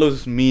kind of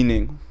loses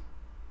meaning.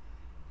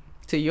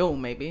 To you,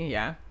 maybe,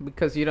 yeah,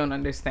 because you don't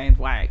understand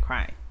why I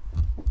cry.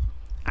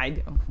 I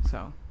do,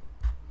 so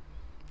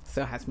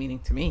still has meaning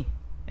to me,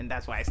 and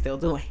that's why I still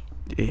do it.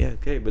 Yeah,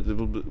 okay, but it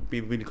will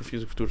be really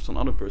confusing to some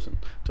other person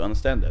to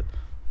understand that.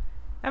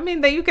 I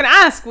mean, then you can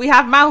ask. We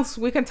have mouths.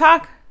 We can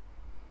talk.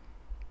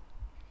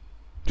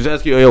 Just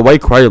ask you, why you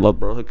cry a lot,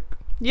 bro? Like,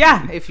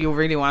 yeah, if you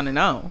really want to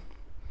know.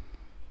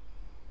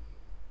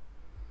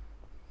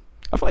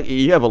 I feel like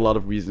you have a lot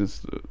of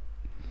reasons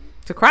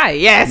to cry.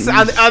 Yes,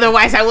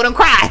 otherwise I wouldn't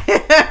cry.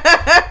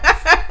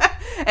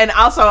 And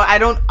also, I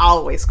don't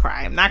always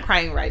cry. I'm not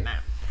crying right now.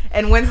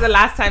 And when's the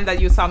last time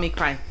that you saw me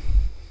cry?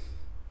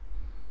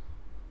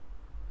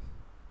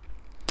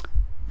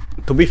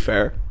 To be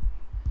fair,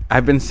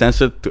 I've been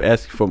censored to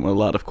ask for a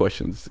lot of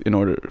questions in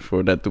order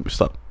for that to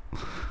stop.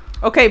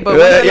 Okay, but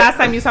when's the last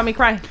time you saw me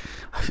cry?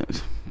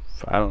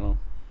 I don't know.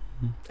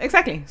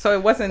 Exactly. So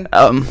it wasn't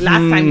last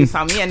time you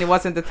saw me, and it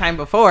wasn't the time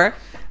before.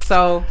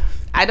 So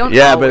I don't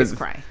always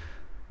cry.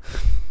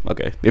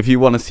 Okay, if you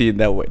want to see it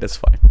that way, that's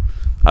fine.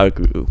 I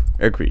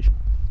agree.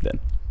 Then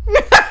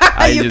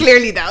you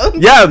clearly don't.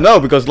 Yeah,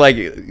 no, because like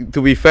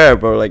to be fair,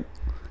 bro, like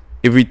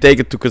if we take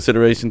it to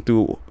consideration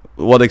to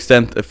what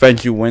extent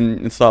offends you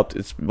when it stopped,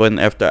 it's when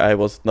after I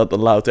was not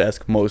allowed to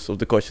ask most of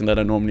the questions that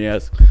I normally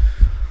ask.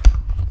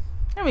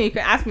 I mean, you can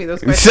ask me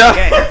those questions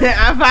again.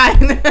 I'm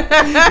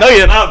fine. No,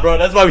 you're not, bro.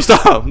 That's why we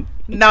stopped.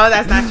 No,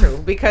 that's not true.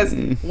 Because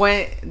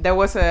when there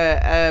was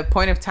a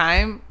point of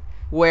time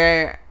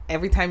where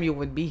every time you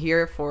would be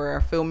here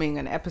for filming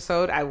an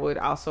episode, I would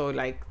also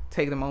like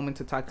take the moment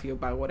to talk to you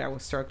about what I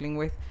was struggling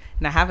with.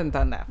 And I haven't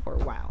done that for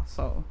a while.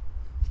 So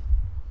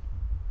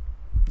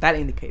that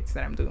indicates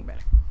that I'm doing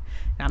better.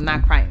 And I'm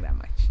not crying that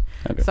much.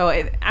 Okay. So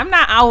I'm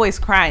not always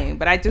crying,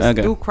 but I just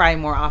do cry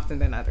more often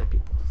than other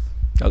people.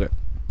 Okay.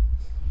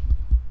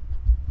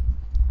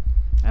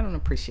 I don't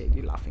appreciate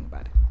you laughing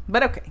about it.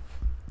 But okay.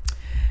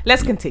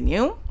 Let's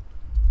continue.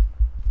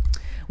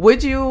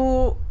 Would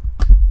you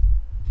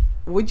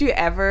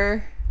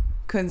ever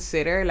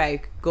consider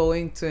like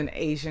going to an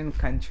Asian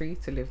country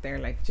to live there,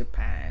 like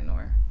Japan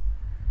or?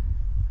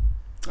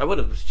 I would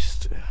have. It's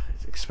just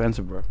it's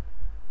expensive, bro.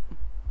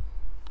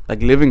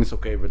 Like living is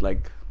okay, but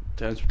like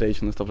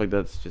transportation and stuff like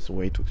that is just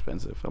way too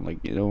expensive. I'm like,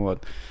 you know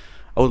what?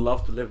 I would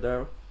love to live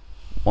there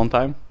one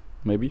time,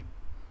 maybe.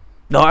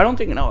 No, I don't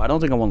think I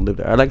want to live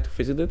there. I like to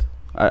visit it.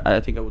 I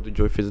think I would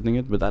enjoy visiting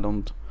it, but I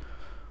don't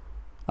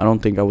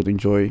think I would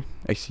enjoy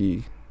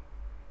actually.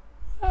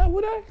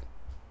 Would I?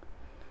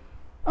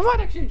 I might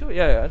actually enjoy.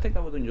 Yeah, I think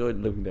I would enjoy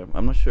living there.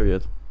 I'm not sure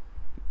yet.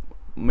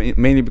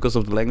 Mainly because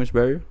of the language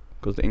barrier,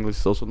 because the English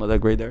is also not that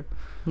great there.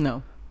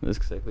 No. That's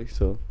exactly.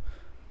 So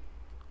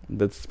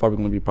that's probably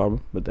going to be a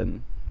problem. But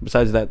then,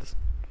 besides that,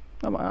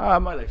 I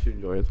might actually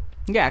enjoy it.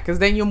 Yeah, because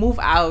then you move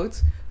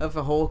out of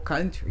a whole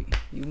country.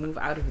 You move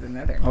out of the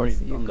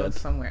Netherlands. You go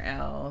somewhere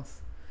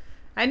else.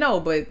 I know,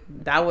 but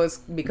that was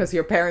because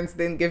your parents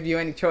didn't give you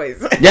any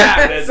choice.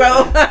 Yeah.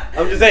 So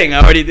I'm just saying,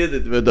 I already did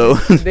it, but though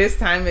this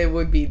time it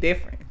would be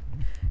different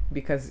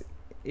because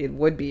it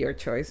would be your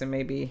choice, and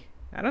maybe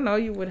I don't know,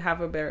 you would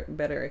have a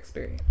better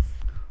experience.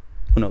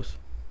 Who knows?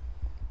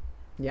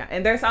 Yeah,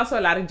 and there's also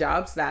a lot of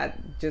jobs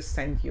that just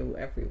send you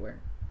everywhere.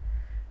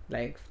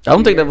 Like I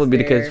don't think that would be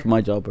the case for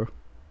my job, bro.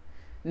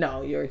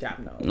 No, your job,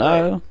 no.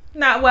 No.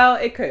 Not well,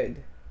 it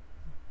could.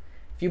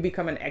 If you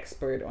become an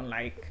expert on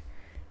like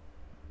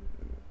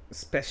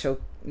special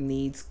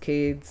needs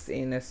kids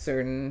in a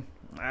certain,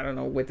 I don't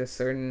know, with a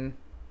certain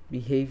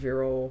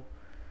behavioral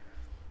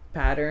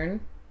pattern,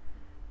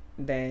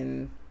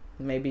 then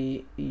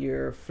maybe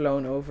you're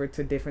flown over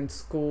to different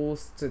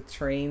schools to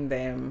train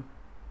them.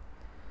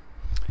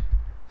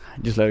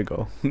 Just let it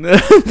go.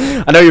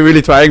 I know you're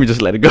really trying, but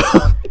just let it go.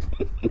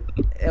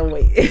 Oh,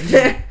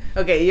 wait.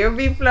 Okay, you'll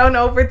be flown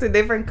over to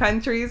different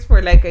countries for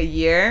like a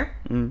year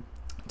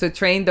to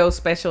train those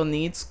special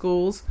needs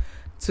schools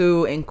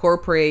to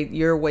incorporate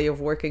your way of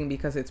working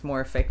because it's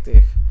more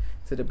effective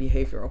to the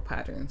behavioral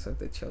patterns of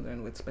the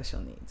children with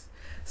special needs.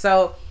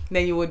 So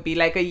then you would be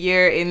like a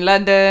year in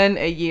London,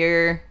 a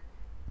year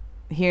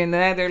here in the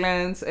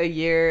Netherlands, a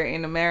year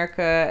in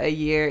America, a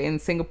year in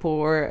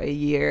Singapore, a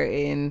year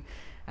in,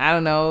 I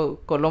don't know,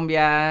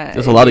 Colombia.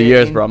 There's a lot of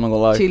years, bro. I'm not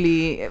gonna lie.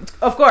 Chile.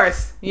 Of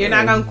course. You're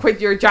not gonna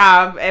quit your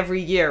job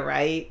every year,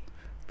 right?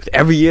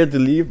 Every year to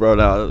leave, bro.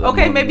 Now,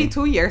 okay, maybe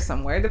 2 years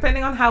somewhere,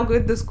 depending on how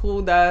good the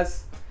school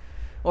does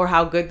or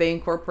how good they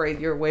incorporate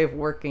your way of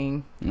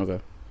working. Okay.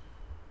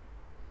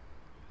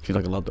 Seems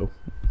like a lot, though.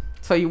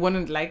 So you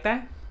wouldn't like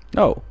that?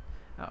 No.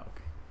 Oh,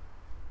 okay.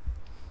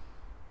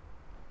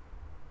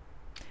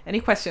 Any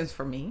questions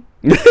for me?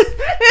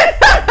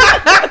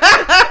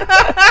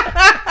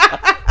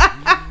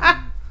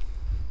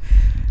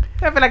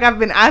 I feel like I've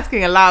been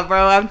asking a lot,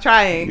 bro. I'm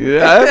trying.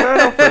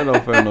 Yeah, fair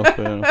enough.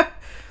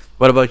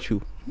 What about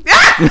you?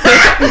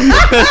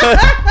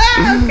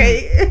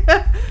 Okay.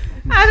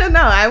 I don't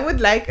know. I would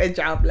like a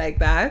job like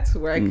that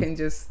where I can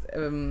just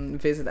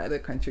visit other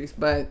countries,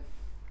 but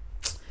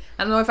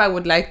I don't know if I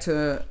would like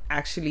to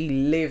actually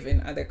live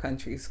in other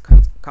countries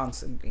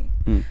constantly.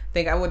 I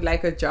think I would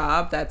like a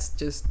job that's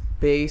just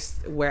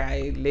based where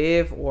I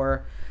live,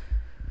 or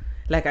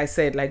like I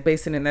said, like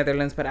based in the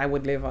Netherlands, but I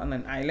would live on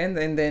an island,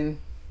 and then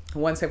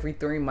once every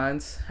 3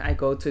 months I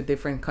go to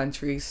different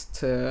countries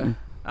to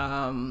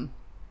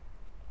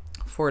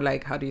for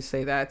like, how do you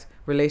say that,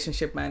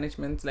 relationship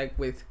management, like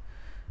with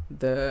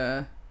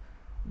the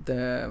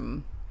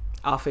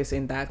office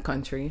in that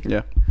country.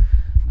 Yeah.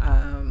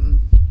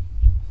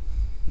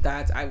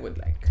 That I would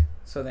like.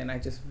 So then I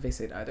just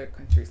visit other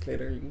countries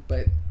literally,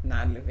 but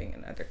not living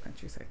in other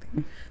countries, I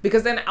think.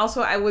 Because then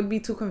also I would be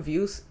too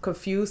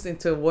confused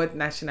into what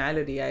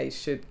nationality I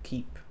should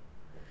keep.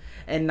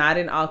 And not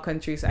in all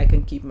countries I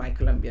can keep my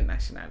Colombian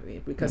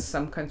nationality, because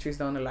some countries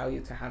don't allow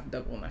you to have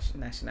double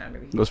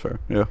nationality. That's fair,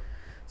 yeah.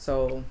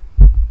 So,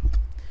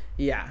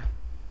 yeah.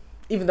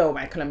 Even though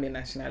my Colombian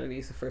nationality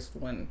is the first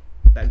one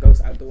that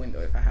goes out the window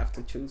if I have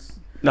to choose.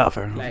 No,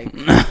 fair enough. Like,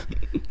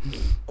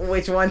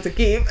 which one to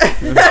keep.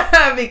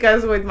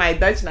 Because with my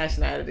Dutch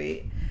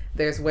nationality,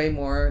 there's way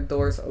more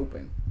doors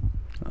open.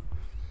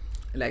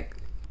 Like,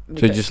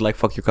 so you just like,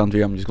 fuck your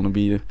country, I'm just gonna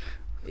be a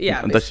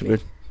Dutch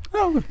bitch.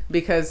 Oh, okay.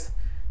 Because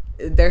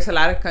there's a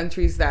lot of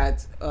countries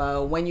that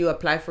when you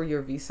apply for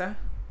your visa,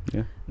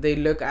 they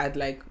look at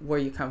like where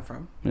you come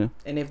from,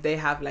 and if they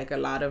have like a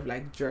lot of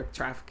like drug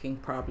trafficking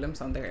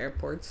problems on their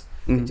airports,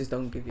 they just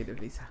don't give you the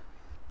visa.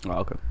 Oh,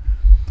 okay,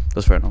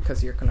 that's fair enough.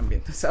 Because you're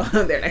Colombian, so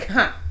they're like,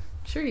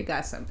 sure, you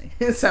got something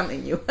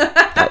in you.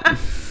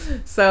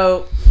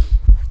 So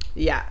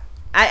yeah,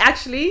 I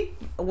actually,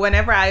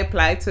 whenever I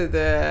apply to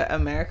the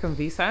American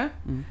visa,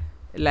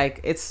 like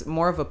it's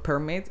more of a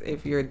permit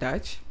if you're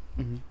Dutch.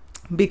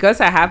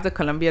 Because I have the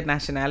Colombian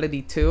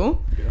nationality too,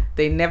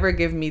 they never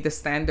give me the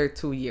standard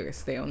 2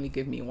 years. They only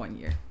give me 1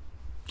 year.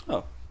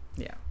 Oh.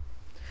 Yeah.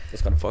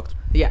 That's kind of fucked.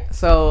 Yeah.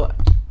 So,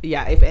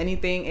 yeah, if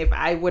anything, if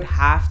I would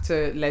have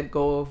to let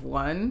go of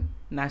one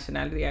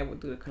nationality, I would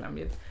do the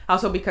Colombian.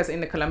 Also, because in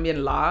the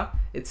Colombian law,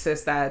 it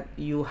says that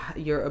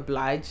you're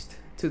obliged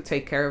to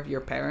take care of your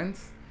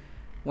parents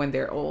when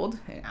they're old.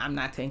 I'm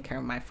not taking care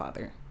of my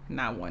father.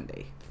 Not one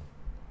day.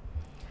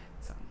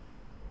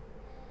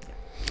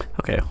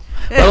 Okay.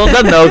 Well, on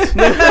that note.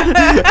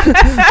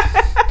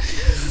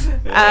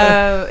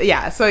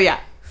 Yeah. So yeah,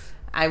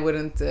 I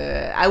wouldn't.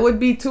 I would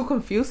be too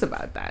confused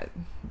about that.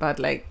 But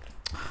like,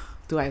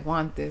 do I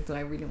want this? Do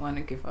I really want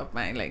to give up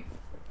my like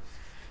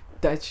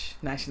Dutch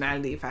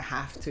nationality if I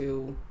have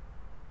to?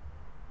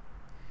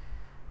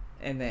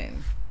 And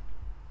then,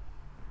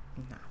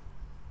 no,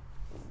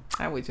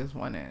 I would just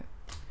want to.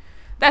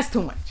 That's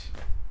too much.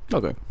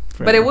 Okay.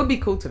 But it would be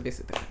cool to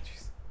visit the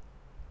countries.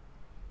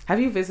 Have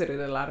you visited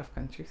a lot of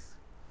countries?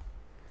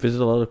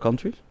 Visit a lot of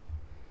countries?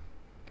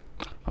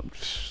 I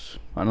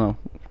don't know.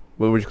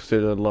 What would you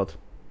consider a lot?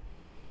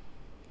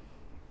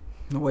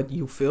 What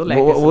you feel like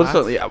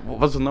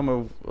what's the number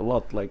of a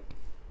lot? Like,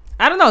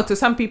 I don't know. To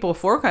some people,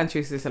 4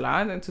 countries is a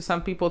lot, and to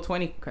some people,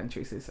 20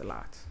 countries is a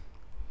lot.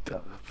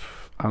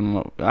 I don't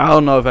know. I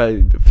don't know if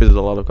I visit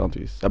a lot of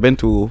countries. I've been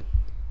to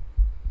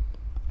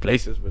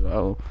places, but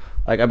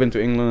I've been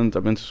to England.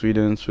 I've been to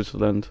Sweden,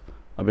 Switzerland.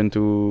 I've been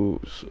to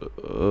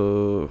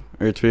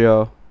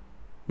Eritrea,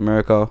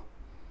 America.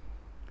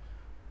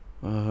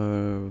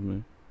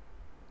 Been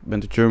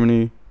to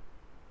Germany.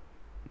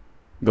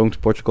 Going to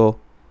Portugal.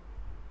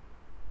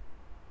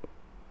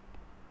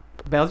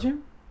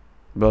 Belgium?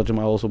 Belgium,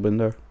 I also been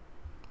there.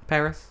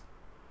 Paris?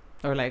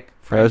 Or like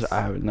France? Paris,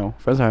 I haven't. No,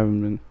 France, I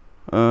haven't been.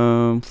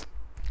 I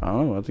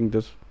don't know. I think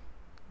that's.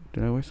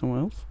 Did I wait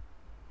somewhere else?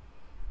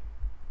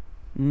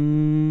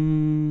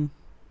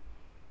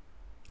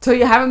 So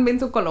you haven't been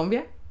to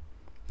Colombia?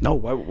 No.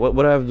 What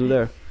do I have to do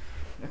there?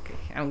 Okay,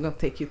 I'm gonna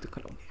take you to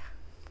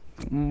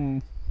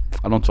Colombia.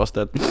 I don't trust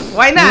that.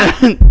 Why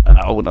not?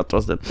 I would not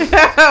trust that.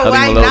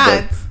 Why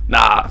not?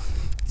 Nah,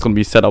 it's gonna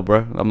be set up,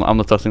 bro. I'm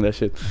not trusting that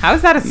shit. How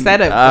is that a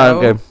setup,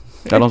 bro? Okay,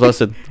 I don't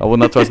trust it. I would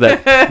not trust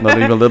that. Not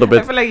even a little bit.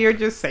 I feel like you're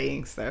just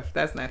saying stuff.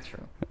 That's not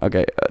true.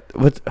 Okay,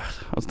 what I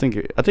was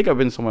thinking. I think I've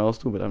been somewhere else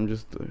too, but I'm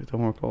just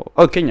don't recall.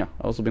 Oh, Kenya.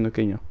 I also been to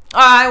Kenya.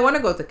 I want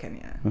to go to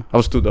Kenya. I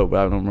was 2 though, but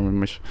I don't remember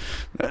much.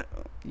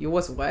 You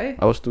was what?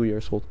 I was 2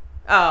 years old.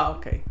 Oh,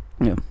 okay.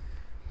 Yeah.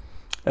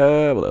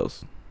 What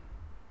else?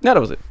 Yeah, that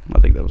was it. I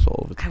think that was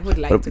all of it. I would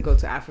like to go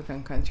to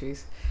African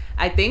countries.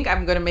 I think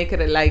I'm gonna make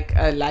it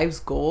a life's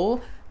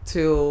goal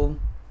to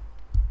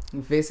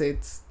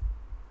visit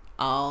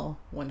all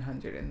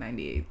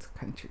 198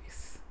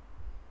 countries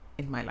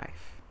in my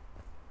life.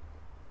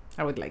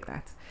 I would like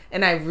that,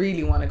 and I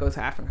really want to go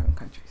to African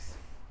countries.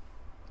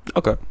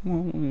 Okay,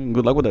 well,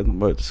 good luck with that.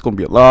 But it's gonna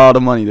be a lot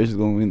of money that's just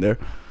going in there.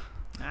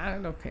 I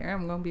don't care.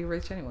 I'm gonna be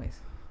rich anyways.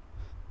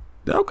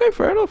 Okay,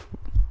 fair enough.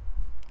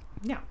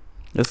 Yeah.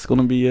 It's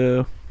gonna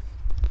be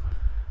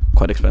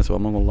quite expensive.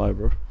 I'm not gonna lie,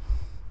 bro.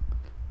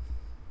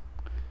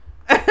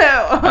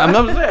 I'm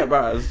not saying,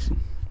 bro.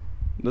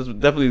 That's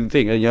definitely the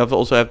thing, and you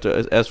also have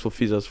to ask for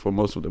visas for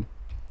most of them.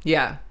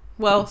 Yeah.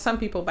 Well, some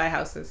people buy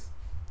houses,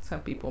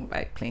 some people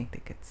buy plane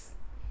tickets.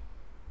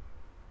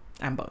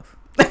 I'm both.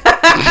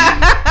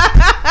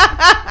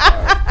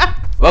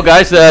 Well,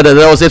 guys, that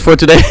was it for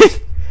today.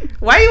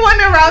 Why you want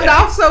to round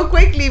off so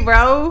quickly,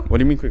 bro? What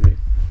do you mean quickly?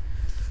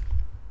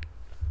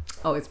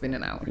 Oh, it's been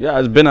an hour. Yeah,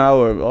 it's been an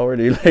hour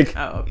already. Like.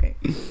 Oh, okay.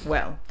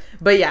 Well,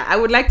 but yeah, I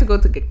would like to go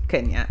to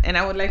Kenya, and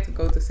I would like to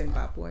go to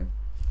Zimbabwe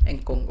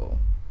and Congo.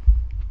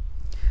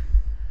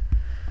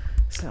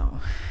 So,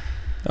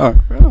 Alright.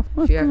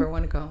 if you ever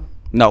want to go.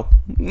 No.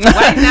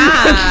 Why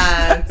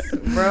not,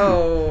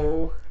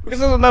 bro? Because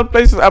there's another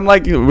places I'm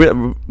like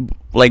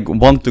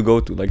want to go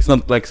to. Like it's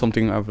not like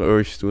something I've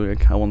urged to.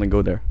 Like I want to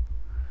go there.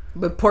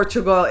 But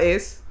Portugal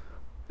is.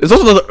 It's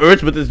also not an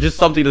urge, but it's just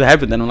something that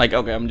happened, and I'm like,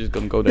 okay, I'm just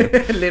gonna go there.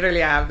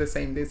 Literally, I have the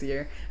same this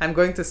year. I'm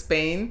going to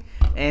Spain,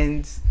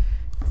 and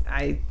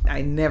I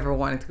never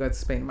wanted to go to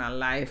Spain in my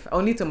life.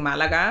 Only to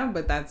Malaga,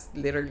 but that's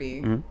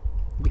literally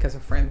because a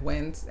friend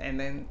went, and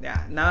then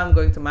now I'm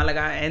going to Malaga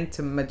and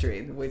to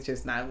Madrid, which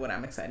is not what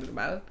I'm excited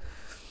about.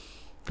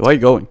 Why are you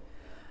going?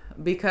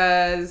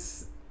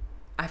 Because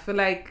I feel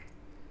like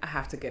I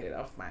have to get it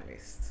off my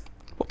list.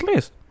 What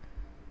list?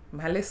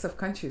 My list of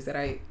countries that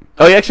I.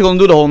 Oh, you're actually gonna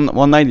do the whole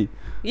 190?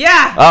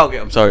 Yeah. Oh, okay.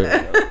 I'm sorry.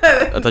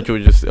 I thought you were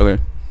just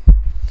okay.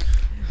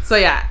 So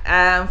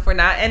yeah, for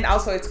now, and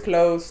also it's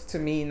close to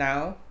me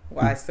now.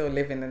 While I still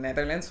live in the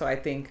Netherlands, so I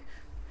think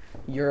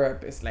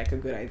Europe is like a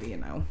good idea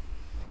now.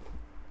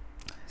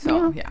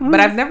 So yeah, but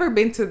I've never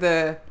been to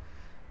the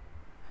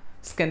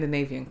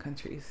Scandinavian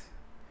countries,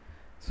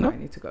 so I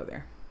need to go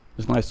there.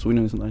 It's nice.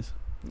 Sweden is nice.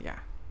 Yeah,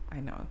 I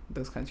know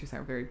those countries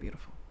are very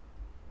beautiful.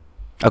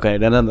 Okay,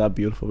 they're not that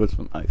beautiful, but it's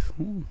nice.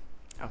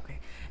 Okay,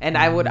 and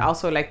I would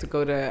also like to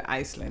go to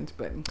Iceland,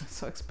 but it's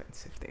so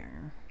expensive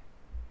there.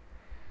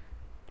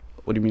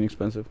 What do you mean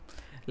expensive?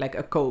 Like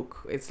a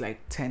Coke, it's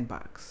like $10.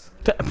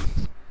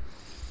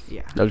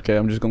 Yeah. Okay,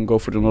 I'm just gonna go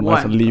for the Northern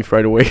Lights and leave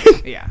right away.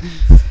 Yeah.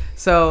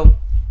 So,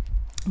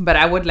 but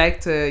I would like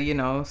to,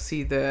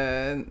 see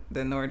the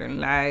Northern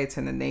Lights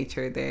and the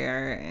nature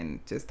there and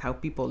just how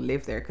people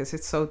live there because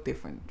it's so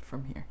different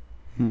from here.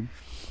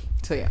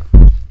 So yeah.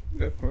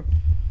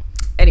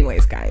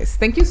 Anyways, guys,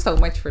 thank you so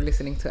much for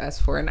listening to us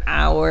for an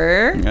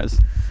hour. Yes.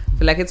 I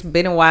feel like it's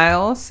been a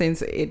while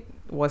since it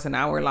was an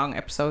hour-long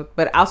episode,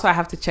 but also I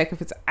have to check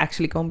if it's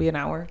actually gonna be an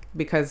hour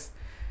because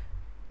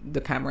the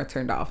camera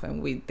turned off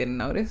and we didn't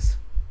notice.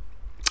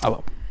 Oh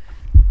well.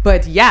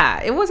 But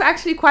yeah, it was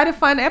actually quite a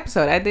fun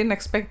episode. I didn't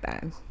expect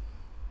that.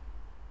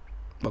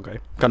 Okay.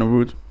 Kind of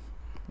rude.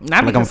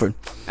 Not like because,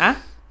 huh?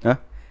 Yeah.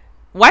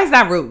 Why is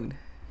that rude?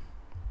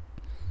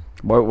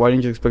 Why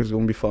didn't you expect it's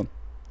gonna be fun?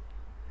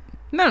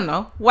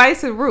 No. Why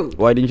is it rude?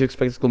 Why didn't you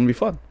expect it's gonna be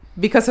fun?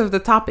 Because of the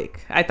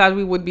topic. I thought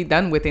we would be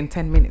done within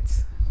 10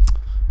 minutes.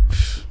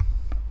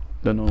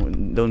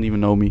 Don't even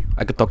know me.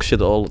 I could talk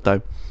shit all the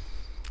time.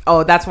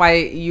 Oh, that's why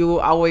you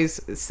always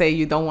say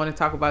you don't want to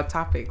talk about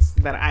topics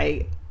that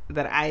I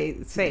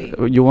say.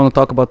 You want to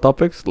talk about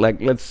topics?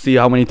 Like, let's see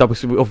how many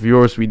topics of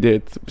yours we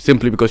did.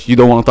 Simply because you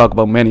don't want to talk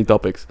about many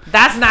topics.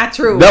 That's not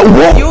true.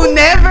 That, you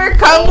never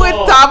come with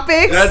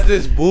topics. That's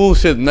this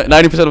bullshit.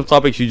 90% of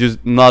topics you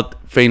just not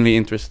faintly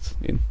interested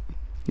in.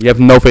 You have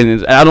no faint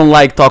interest. And I don't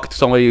like talking to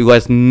somebody who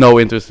has no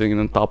interest in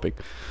a topic.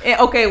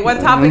 Okay,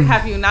 what topic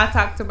have you not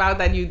talked about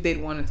that you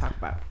did want to talk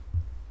about?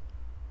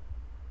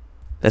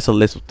 That's a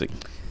list of things.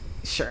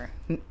 Sure.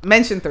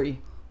 Mention 3.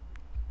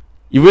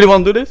 You really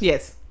want to do this?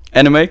 Yes.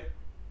 Anime?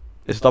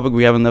 It's a topic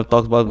we haven't never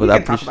talked about, but we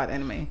can talk about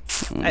anime.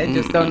 I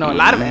just don't know a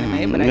lot of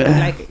anime, but I do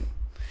like it.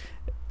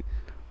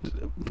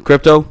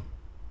 Crypto?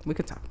 We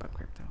could talk about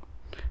crypto.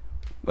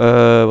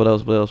 What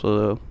else?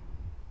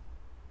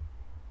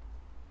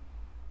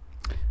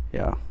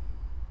 Yeah.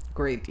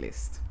 Great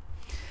list.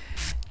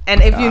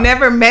 And if you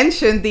never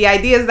mentioned the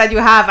ideas that you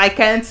have, I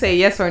can't say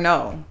yes or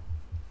no.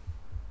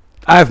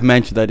 I've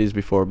mentioned ideas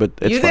before, but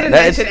it's you fine. Didn't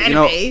mention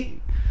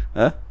anime.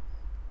 Huh?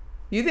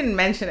 You didn't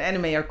mention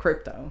anime or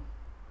crypto.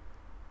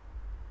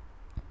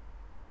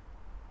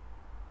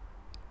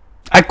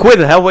 I quit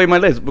halfway my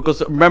list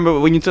because remember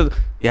when you said,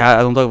 "Yeah,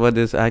 I don't talk about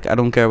this. I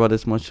don't care about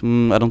this much.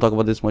 I don't talk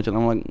about this much," and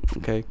I'm like,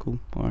 "Okay, cool,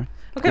 all right."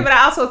 Okay, but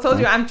I also told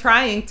you I'm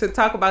trying to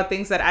talk about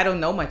things that I don't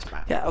know much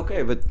about. Yeah,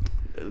 okay, but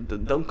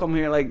don't come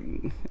here like,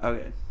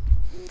 okay.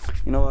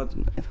 You know what?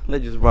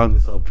 Let's just round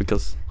this up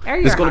because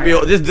this gonna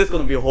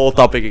be a whole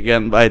topic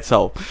again by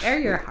itself. Air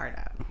your heart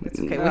out. It's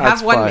okay. We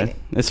have 1 minute.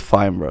 It's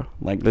fine, bro.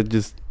 Like, let's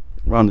just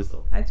round this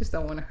up. I just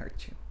don't want to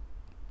hurt you.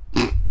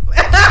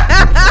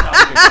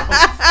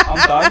 I'm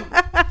done.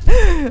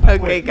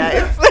 Okay,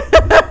 guys.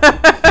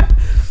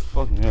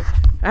 Fuck me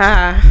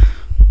up.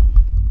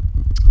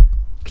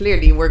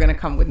 Clearly, we're gonna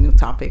come with new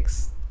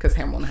topics because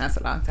Herman has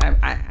a long time.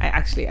 I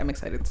actually am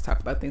excited to talk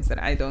about things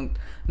that I don't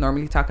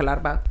normally talk a lot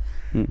about.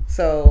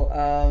 So,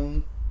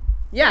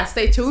 yeah,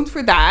 stay tuned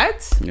for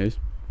that. Yes.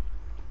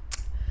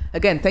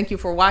 again, thank you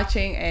for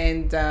watching,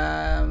 and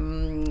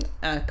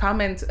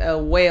comment a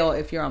whale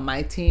if you're on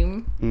my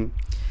team,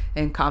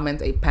 and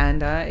comment a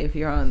panda if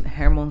you're on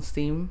Hermon's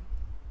team.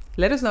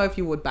 Let us know if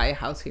you would buy a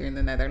house here in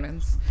the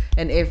Netherlands,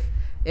 and if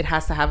it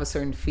has to have a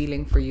certain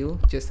feeling for you,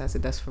 just as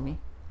it does for me,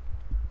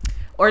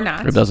 or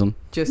not. It doesn't.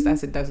 Just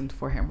as it doesn't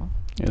for Hermon.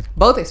 Yes.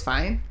 Both is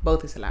fine.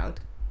 Both is allowed.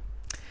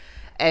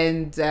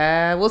 And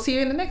we'll see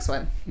you in the next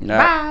one. Yeah.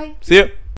 Bye. See you.